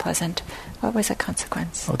not so unpleasant. What was the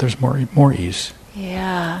consequence? Oh, there's more ease.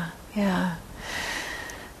 Yeah.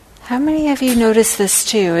 How many of you notice this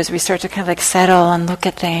too, as we start to kind of like settle and look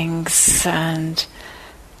at things? And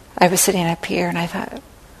I was sitting up here and I thought,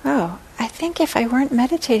 oh, I think if I weren't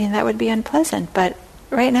meditating that would be unpleasant, but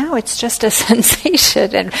right now it's just a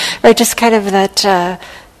sensation, and right, just kind of that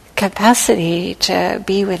capacity to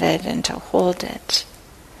be with it and to hold it.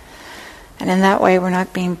 And in that way we're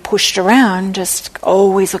not being pushed around, just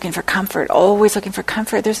always looking for comfort, always looking for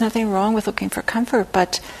comfort. There's nothing wrong with looking for comfort,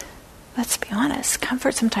 but let's be honest,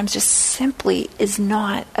 comfort sometimes just simply is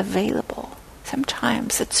not available.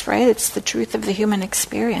 Sometimes it's right, it's the truth of the human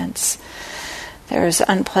experience. There's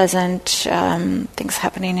unpleasant things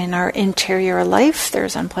happening in our interior life.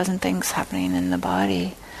 There's unpleasant things happening in the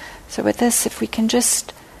body. So with this, if we can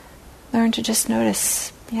just learn to just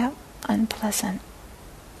notice, unpleasant.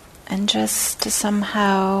 And just to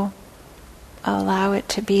somehow allow it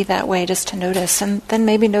to be that way, just to notice. And then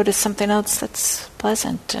maybe notice something else that's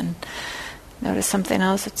pleasant. And notice something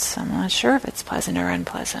else that's, I'm not sure if it's pleasant or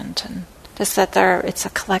unpleasant. And just that it's a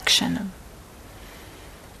collection of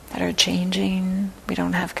that are changing. We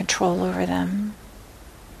don't have control over them.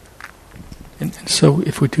 And so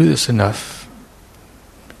if we do this enough,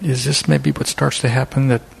 is this maybe what starts to happen,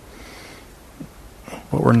 that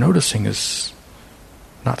what we're noticing is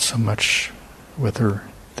not so much whether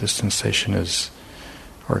the sensation is,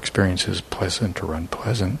 or experience is pleasant or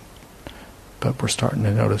unpleasant, but we're starting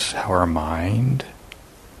to notice how our mind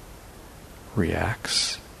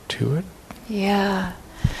reacts to it? Yeah.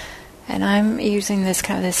 And I'm using this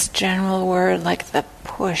kind of this general word like the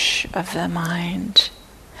push of the mind.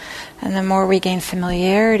 And the more we gain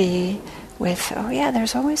familiarity with,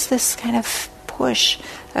 there's always this kind of push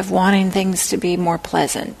of wanting things to be more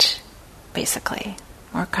pleasant, basically,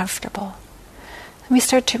 more comfortable. And we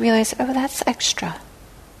start to realize, that's extra.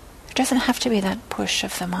 There doesn't have to be that push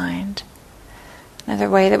of the mind. Another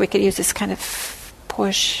way that we could use this kind of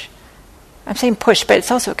push, I'm saying push, but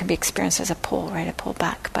it can be experienced as a pull, right? A pull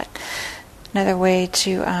back. But another way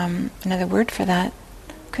to, another word for that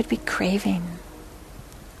could be craving.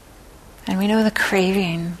 And we know the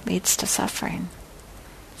craving leads to suffering.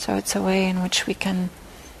 So it's a way in which we can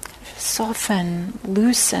soften,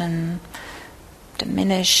 loosen,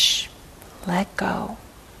 diminish, let go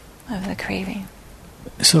of the craving.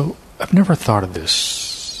 So I've never thought of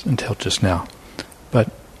this until just now,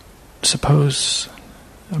 but suppose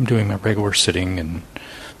I'm doing my regular sitting and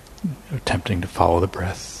attempting to follow the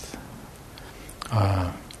breath,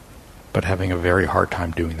 but having a very hard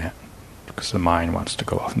time doing that because the mind wants to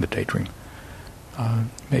go off in the daydream.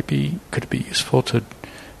 Maybe could it be useful to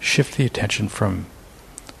shift the attention from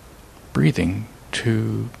breathing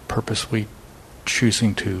to purposely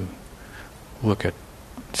choosing to look at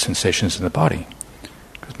sensations in the body?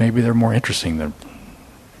 Because maybe they're more interesting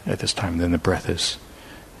at this time than the breath is.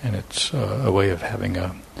 And it's a way of having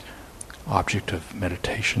a object of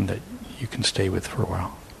meditation that you can stay with for a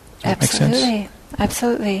while. Does that make sense?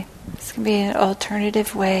 Absolutely. This can be an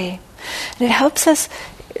alternative way. And it helps us,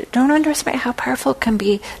 don't underestimate how powerful it can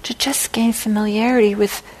be to just gain familiarity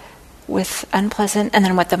with unpleasant and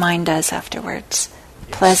then what the mind does afterwards.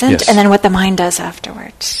 Yes. Pleasant, yes. And then what the mind does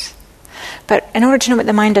afterwards. But in order to know what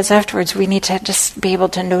the mind does afterwards, we need to just be able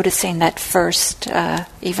to noticing that first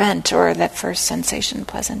event or that first sensation,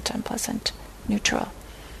 pleasant, unpleasant, neutral.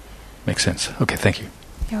 Makes sense. Okay, thank you.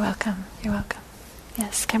 You're welcome.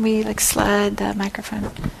 Yes, can we slide the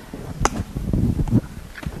microphone?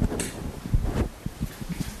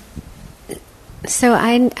 So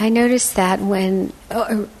I noticed that when,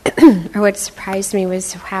 or what surprised me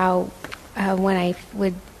was how when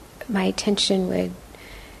my attention would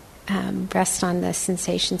rest on the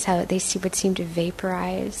sensations, how they would seem to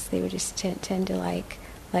vaporize. They would just tend to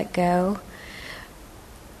let go.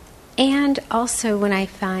 And also when I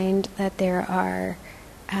find that they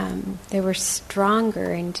were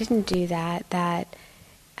stronger and didn't do that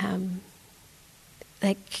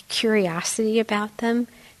like curiosity about them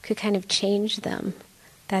could kind of change them,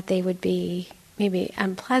 that they would be maybe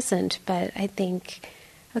unpleasant, but I think,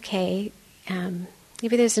 okay,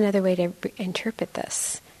 maybe there's another way to interpret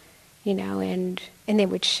this, and they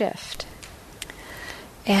would shift.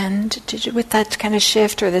 And did you, with that kind of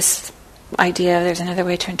shift or this idea, there's another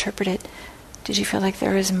way to interpret it, did you feel like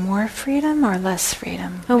there was more freedom or less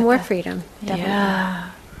freedom? Oh, more freedom, definitely.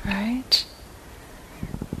 Yeah, right?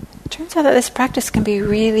 Turns out that this practice can be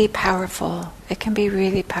really powerful. It can be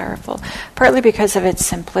really powerful, partly because of its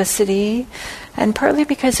simplicity, and partly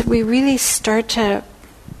because we really start to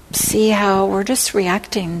see how we're just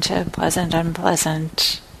reacting to pleasant,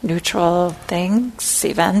 unpleasant, neutral things,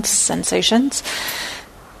 events, sensations.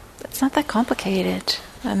 It's not that complicated.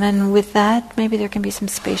 And then with that, maybe there can be some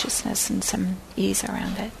spaciousness and some ease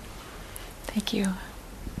around it. Thank you.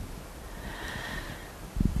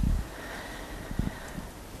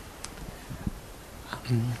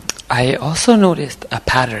 I also noticed a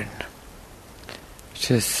pattern,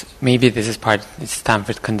 which is, maybe this is it's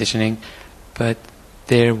Stanford conditioning, but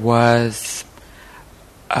there was,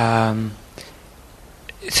 so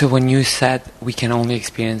when you said we can only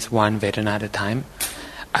experience one Vedana at a time,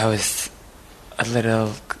 I was a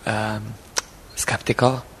little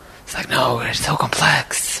skeptical. It's like, no, we're so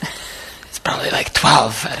complex. It's probably like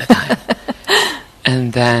 12 at a time.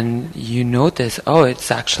 And then you notice,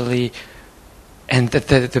 it's actually... And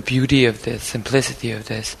the beauty of this, simplicity of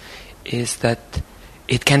this, is that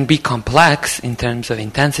it can be complex in terms of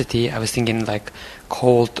intensity. I was thinking like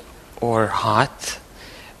cold or hot,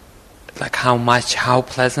 like how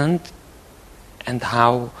pleasant, and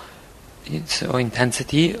how so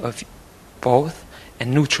intensity of both,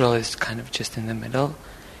 and neutral is kind of just in the middle.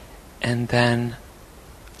 And then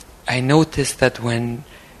I noticed that when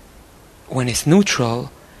it's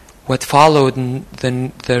neutral, what followed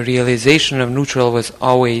the realization of neutral was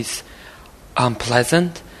always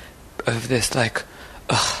unpleasant, of this like,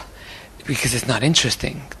 because it's not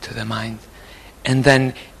interesting to the mind. And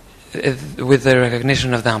then with the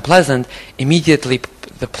recognition of the unpleasant, immediately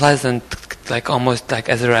the pleasant, like almost like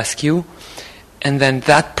as a rescue, and then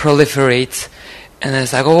that proliferates, and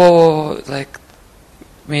it's like, like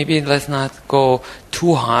maybe let's not go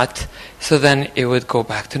too hot, so then it would go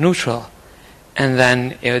back to neutral. And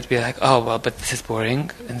then it would be like, but this is boring.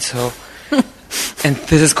 And so, and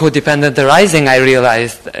this is codependent arising, I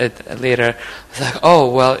realized it later. It's like,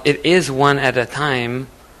 it is one at a time,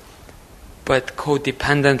 but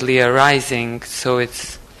codependently arising, so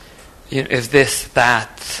it's, if this,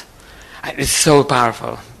 that. It's so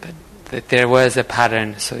powerful that there was a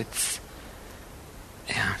pattern, so it's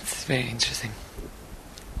very interesting.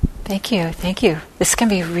 Thank you. This can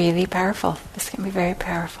be really powerful. This can be very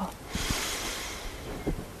powerful.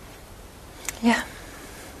 Yeah.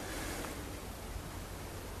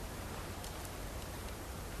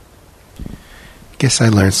 I guess I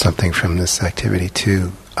learned something from this activity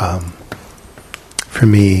too. For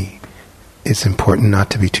me, it's important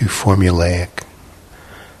not to be too formulaic.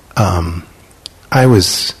 I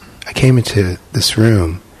came into this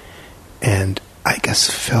room and I guess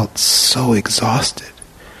felt so exhausted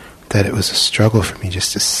that it was a struggle for me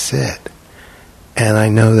just to sit. And I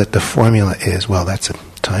know that the formula is, that's a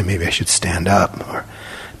time maybe I should stand up,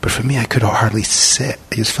 but for me I could hardly sit.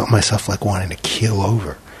 I just felt myself like wanting to keel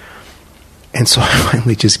over, and so I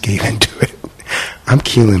finally just gave into it. I'm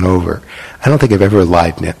keeling over. I don't think I've ever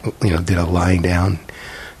did a lying down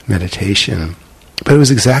meditation, but it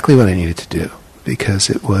was exactly what I needed to do, because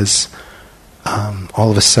it was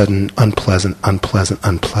all of a sudden unpleasant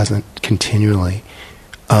continually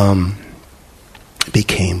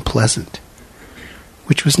became pleasant,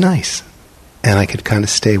 which was nice. And I could kind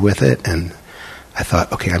of stay with it, and I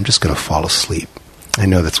thought, okay, I'm just going to fall asleep. I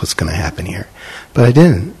know that's what's going to happen here. But I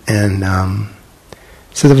didn't. And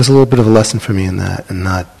so there was a little bit of a lesson for me in that, and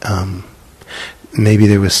not, maybe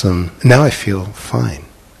there was now I feel fine.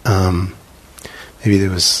 Maybe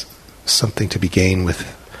there was something to be gained with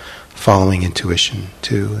following intuition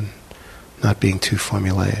too, and not being too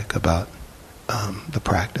formulaic about the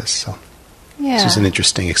practice. So this was an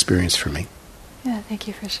interesting experience for me. Yeah, thank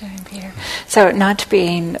you for sharing, Peter. So not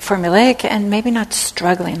being formulaic and maybe not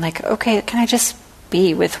struggling, like, okay, can I just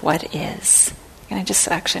be with what is? Can I just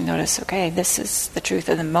actually notice, okay, this is the truth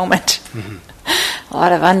of the moment? Mm-hmm. A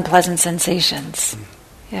lot of unpleasant sensations.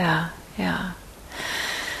 Mm-hmm. Yeah.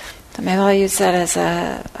 So maybe I'll use that as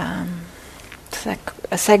a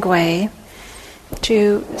segue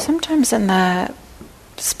to sometimes in the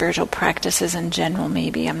spiritual practices in general,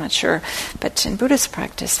 maybe, I'm not sure, but in Buddhist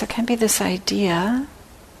practice there can be this idea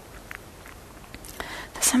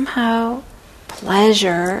that somehow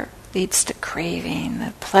pleasure leads to craving,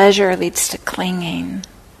 that pleasure leads to clinging.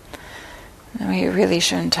 We really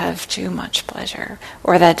shouldn't have too much pleasure,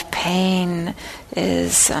 or that pain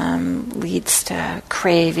leads to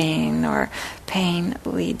craving, or pain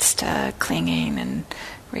leads to clinging, and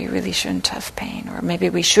we really shouldn't have pain. Or maybe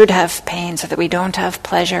we should have pain so that we don't have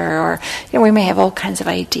pleasure, or we may have all kinds of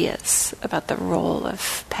ideas about the role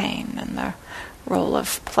of pain and the role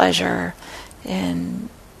of pleasure in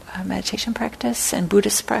meditation practice and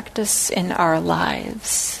Buddhist practice in our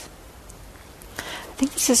lives. I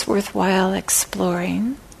think this is worthwhile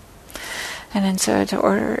exploring. And so in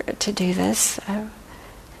order to do this, I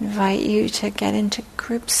invite you to get into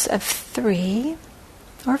groups of 3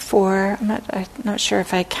 or 4. I'm not sure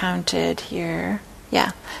if I counted here.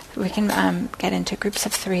 Yeah, we can get into groups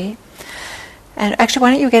of 3. And actually,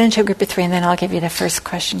 why don't you get into a group of 3, and then I'll give you the first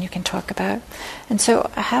question you can talk about. And so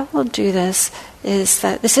how we'll do this is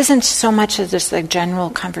that this isn't so much as just a general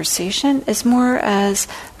conversation, it's more as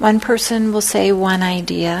one person will say one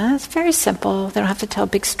idea. It's very simple. They don't have to tell a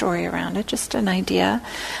big story around it, just an idea.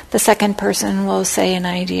 The second person will say an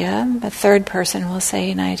idea. The third person will say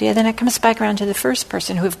an idea. Then it comes back around to the first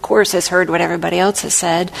person, who of course has heard what everybody else has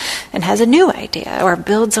said and has a new idea or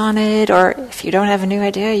builds on it. Or if you don't have a new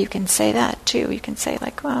idea, you can say that too. You can say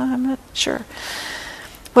like, well, I'm not sure.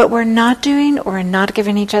 What we're not doing, we're not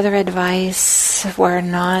giving each other advice, we're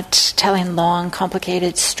not telling long,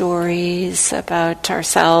 complicated stories about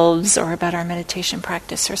ourselves or about our meditation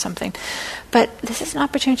practice or something. But this is an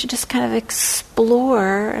opportunity to just kind of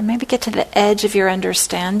explore and maybe get to the edge of your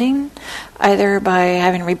understanding, either by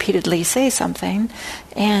having repeatedly say something,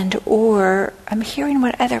 or I'm hearing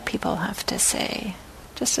what other people have to say,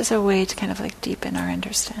 just as a way to kind of like deepen our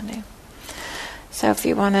understanding. So if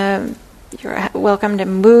you want to, you're welcome to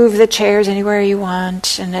move the chairs anywhere you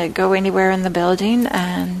want and go anywhere in the building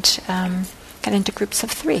and get into groups of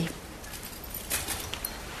 3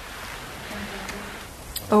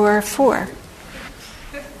 or 4.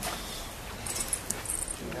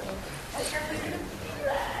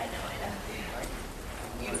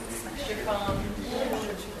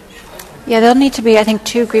 Yeah, there'll need to be, I think,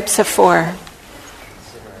 2 groups of 4.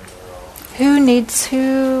 Who needs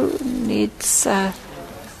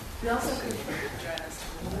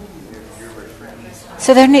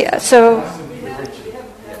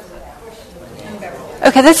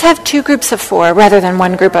okay, let's have 2 groups of 4 rather than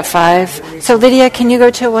 1 group of 5. So Lydia, can you go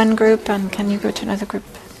to one group and can you go to another group?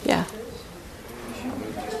 Yeah.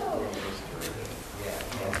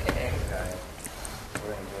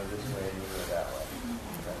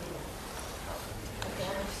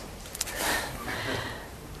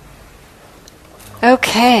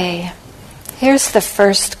 Okay, here's the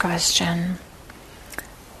first question.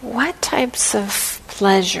 What types of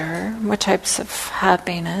pleasure, what types of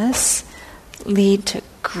happiness lead to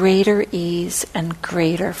greater ease and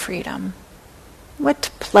greater freedom?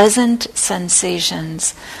 What pleasant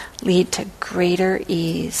sensations lead to greater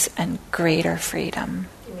ease and greater freedom?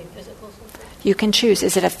 You mean physical sensation? You can choose.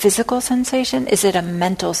 Is it a physical sensation? Is it a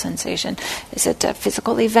mental sensation? Is it a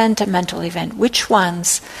physical event, a mental event? Which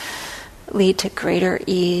ones lead to greater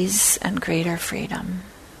ease and greater freedom?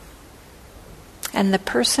 And the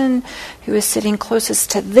person who is sitting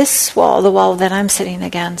closest to this wall, the wall that I'm sitting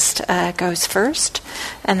against, goes first.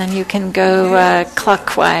 And then you can go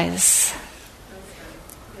clockwise.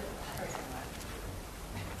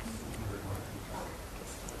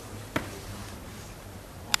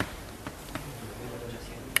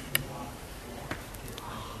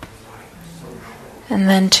 And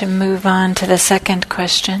then to move on to the second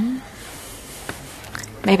question,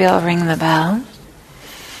 maybe I'll ring the bell.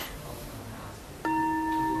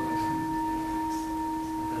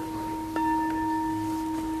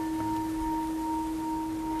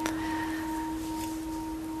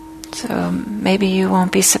 So maybe you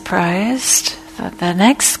won't be surprised that the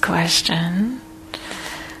next question,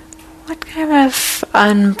 what kind of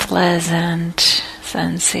unpleasant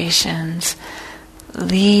sensations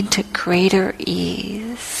lead to greater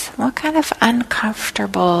ease? What kind of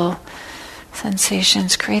uncomfortable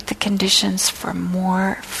sensations create the conditions for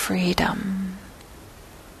more freedom?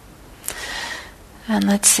 And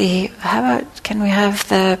let's see, how about, can we have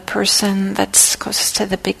the person that's closest to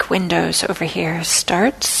the big windows over here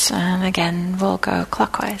start? And again, we'll go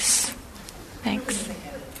clockwise. Thanks.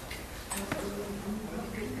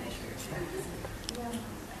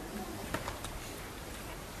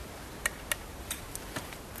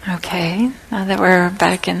 Okay, now that we're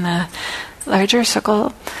back in the larger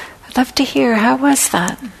circle, I'd love to hear, how was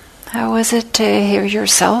that? How was it to hear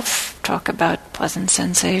yourself talk about pleasant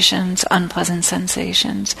sensations, unpleasant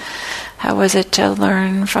sensations? How was it to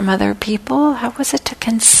learn from other people? How was it to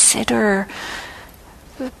consider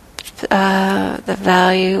the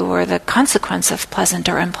value or the consequence of pleasant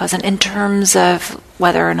or unpleasant in terms of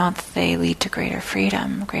whether or not they lead to greater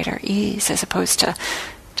freedom, greater ease, as opposed to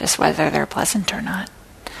just whether they're pleasant or not?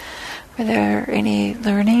 Were there any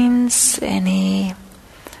learnings?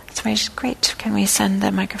 It's great. Can we send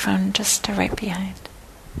the microphone just to right behind?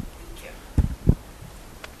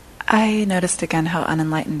 I noticed again how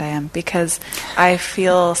unenlightened I am because I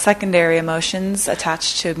feel secondary emotions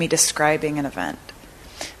attached to me describing an event.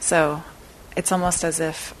 So it's almost as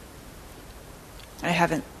if I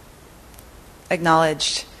haven't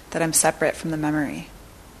acknowledged that I'm separate from the memory.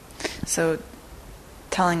 So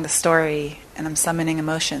telling the story and I'm summoning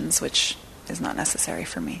emotions, which is not necessary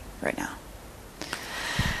for me right now.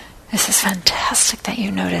 This is fantastic that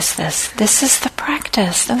you notice this. This is the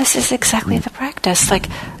practice. No, this is exactly the practice. Like,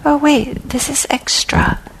 oh wait, this is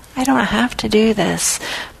extra. I don't have to do this.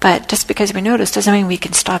 But just because we notice doesn't mean we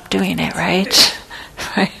can stop doing it, right?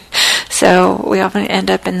 Right. So we often end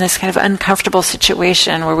up in this kind of uncomfortable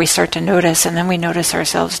situation where we start to notice, and then we notice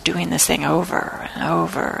ourselves doing this thing over and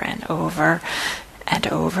over and over and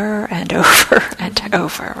over and over and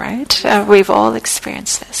over, right? We've all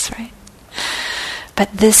experienced this, right?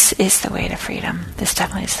 But this is the way to freedom. This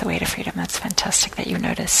definitely is the way to freedom. That's fantastic that you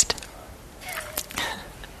noticed.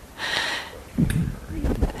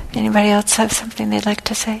 Anybody else have something they'd like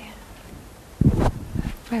to say?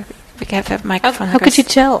 We have a microphone. How could you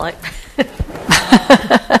tell?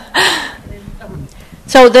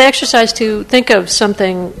 So the exercise to think of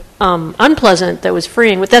something unpleasant that was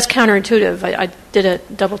freeing, but that's counterintuitive. I did a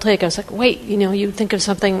double take. I was like, wait, you think of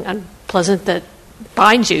something unpleasant that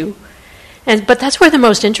binds you. But that's where the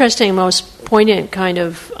most interesting, most poignant kind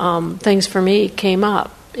of things for me came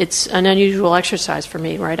up. It's an unusual exercise for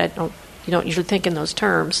me, right? You don't usually think in those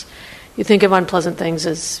terms. You think of unpleasant things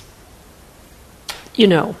as,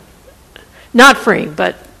 not freeing,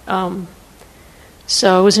 but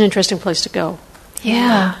so it was an interesting place to go.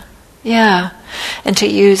 Yeah. And to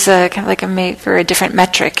use kind of like for a different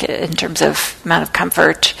metric in terms of amount of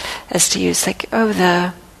comfort, as to use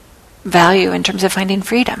the value in terms of finding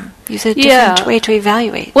freedom. Use a different way to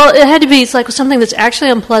evaluate. Well, it had to be, it's like something that's actually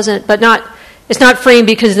unpleasant, but it's not freeing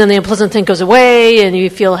because then the unpleasant thing goes away and you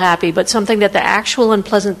feel happy, but something that the actual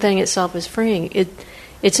unpleasant thing itself is freeing.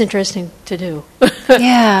 It's interesting to do.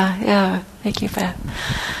 Yeah. Thank you for that.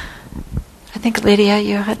 I think, Lydia,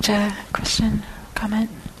 you had a question, comment?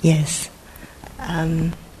 Yes.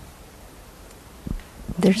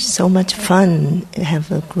 There's so much fun to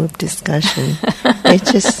have a group discussion.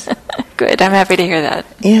 It's just... Good, I'm happy to hear that.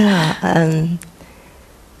 Yeah,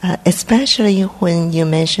 especially when you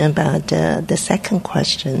mentioned about the second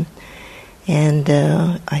question. And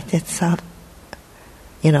I just thought,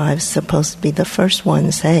 I was supposed to be the first one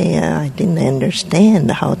to say I didn't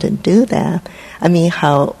understand how to do that. I mean,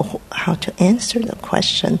 how to answer the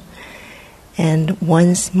question. And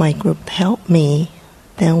once my group helped me,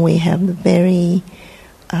 then we have a very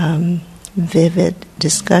vivid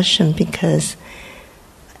discussion, because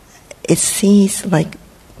it seems like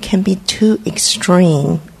can be too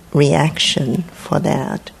extreme reaction for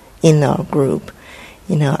that in our group.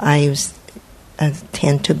 I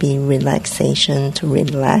tend to be relaxation, to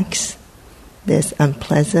relax this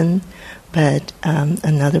unpleasant, but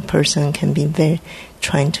another person can be very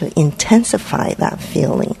trying to intensify that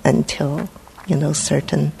feeling until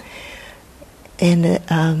certain.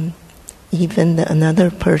 And even another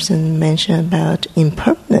person mentioned about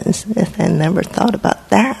impermanence. I never thought about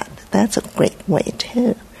that. That's a great way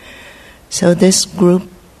too. So this group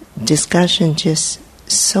discussion just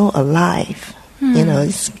so alive.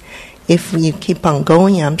 If we keep on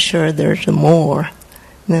going, I'm sure there's more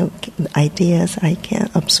ideas I can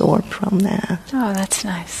absorb from that. Oh, that's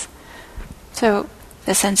nice. So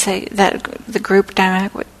the sensei, that the group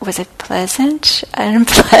dynamic, was it pleasant,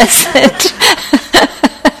 unpleasant,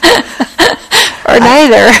 or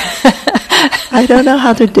neither? I don't know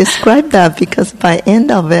how to describe that, because by end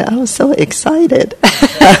of it, I was so excited.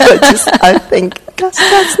 I think, gosh,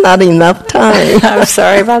 that's not enough time. I'm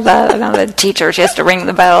sorry about that. I know the teacher, she has to ring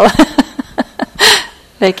the bell.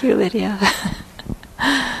 Thank you, Lydia.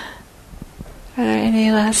 Are there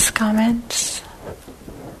any last comments?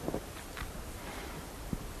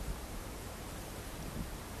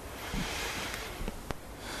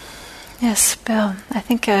 Yes, Bill. I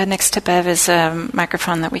think next to Bev is a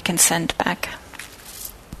microphone that we can send back.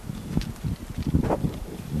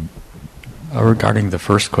 Regarding the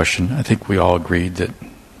first question, I think we all agreed that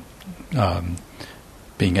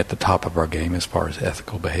being at the top of our game as far as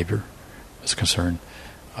ethical behavior is concerned,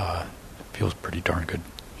 feels pretty darn good.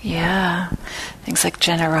 Yeah. Things like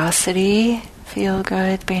generosity feel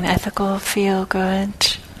good, being ethical feel good.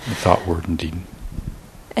 In thought, word, and deed.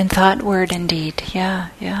 In thought, word, and deed. Yeah,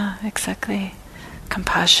 exactly.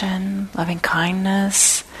 Compassion, loving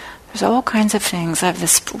kindness. There's all kinds of things. I have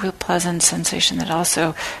this real pleasant sensation that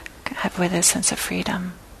also have with a sense of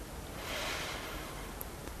freedom.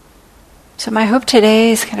 So my hope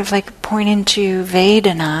today is kind of like pointing to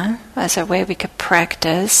Vedana as a way we could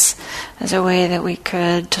practice, as a way that we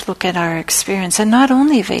could look at our experience. And not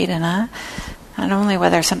only Vedana, not only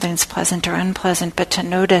whether something's pleasant or unpleasant, but to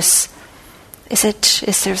notice, is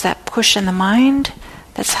there's that push in the mind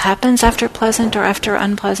that happens after pleasant or after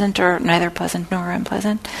unpleasant or neither pleasant nor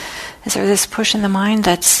unpleasant? Is there this push in the mind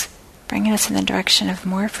that's bringing us in the direction of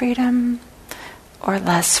more freedom or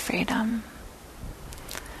less freedom?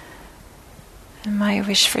 And my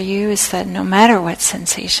wish for you is that no matter what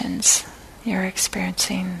sensations you're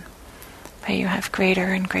experiencing, that you have greater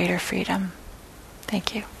and greater freedom.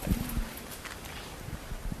 Thank you.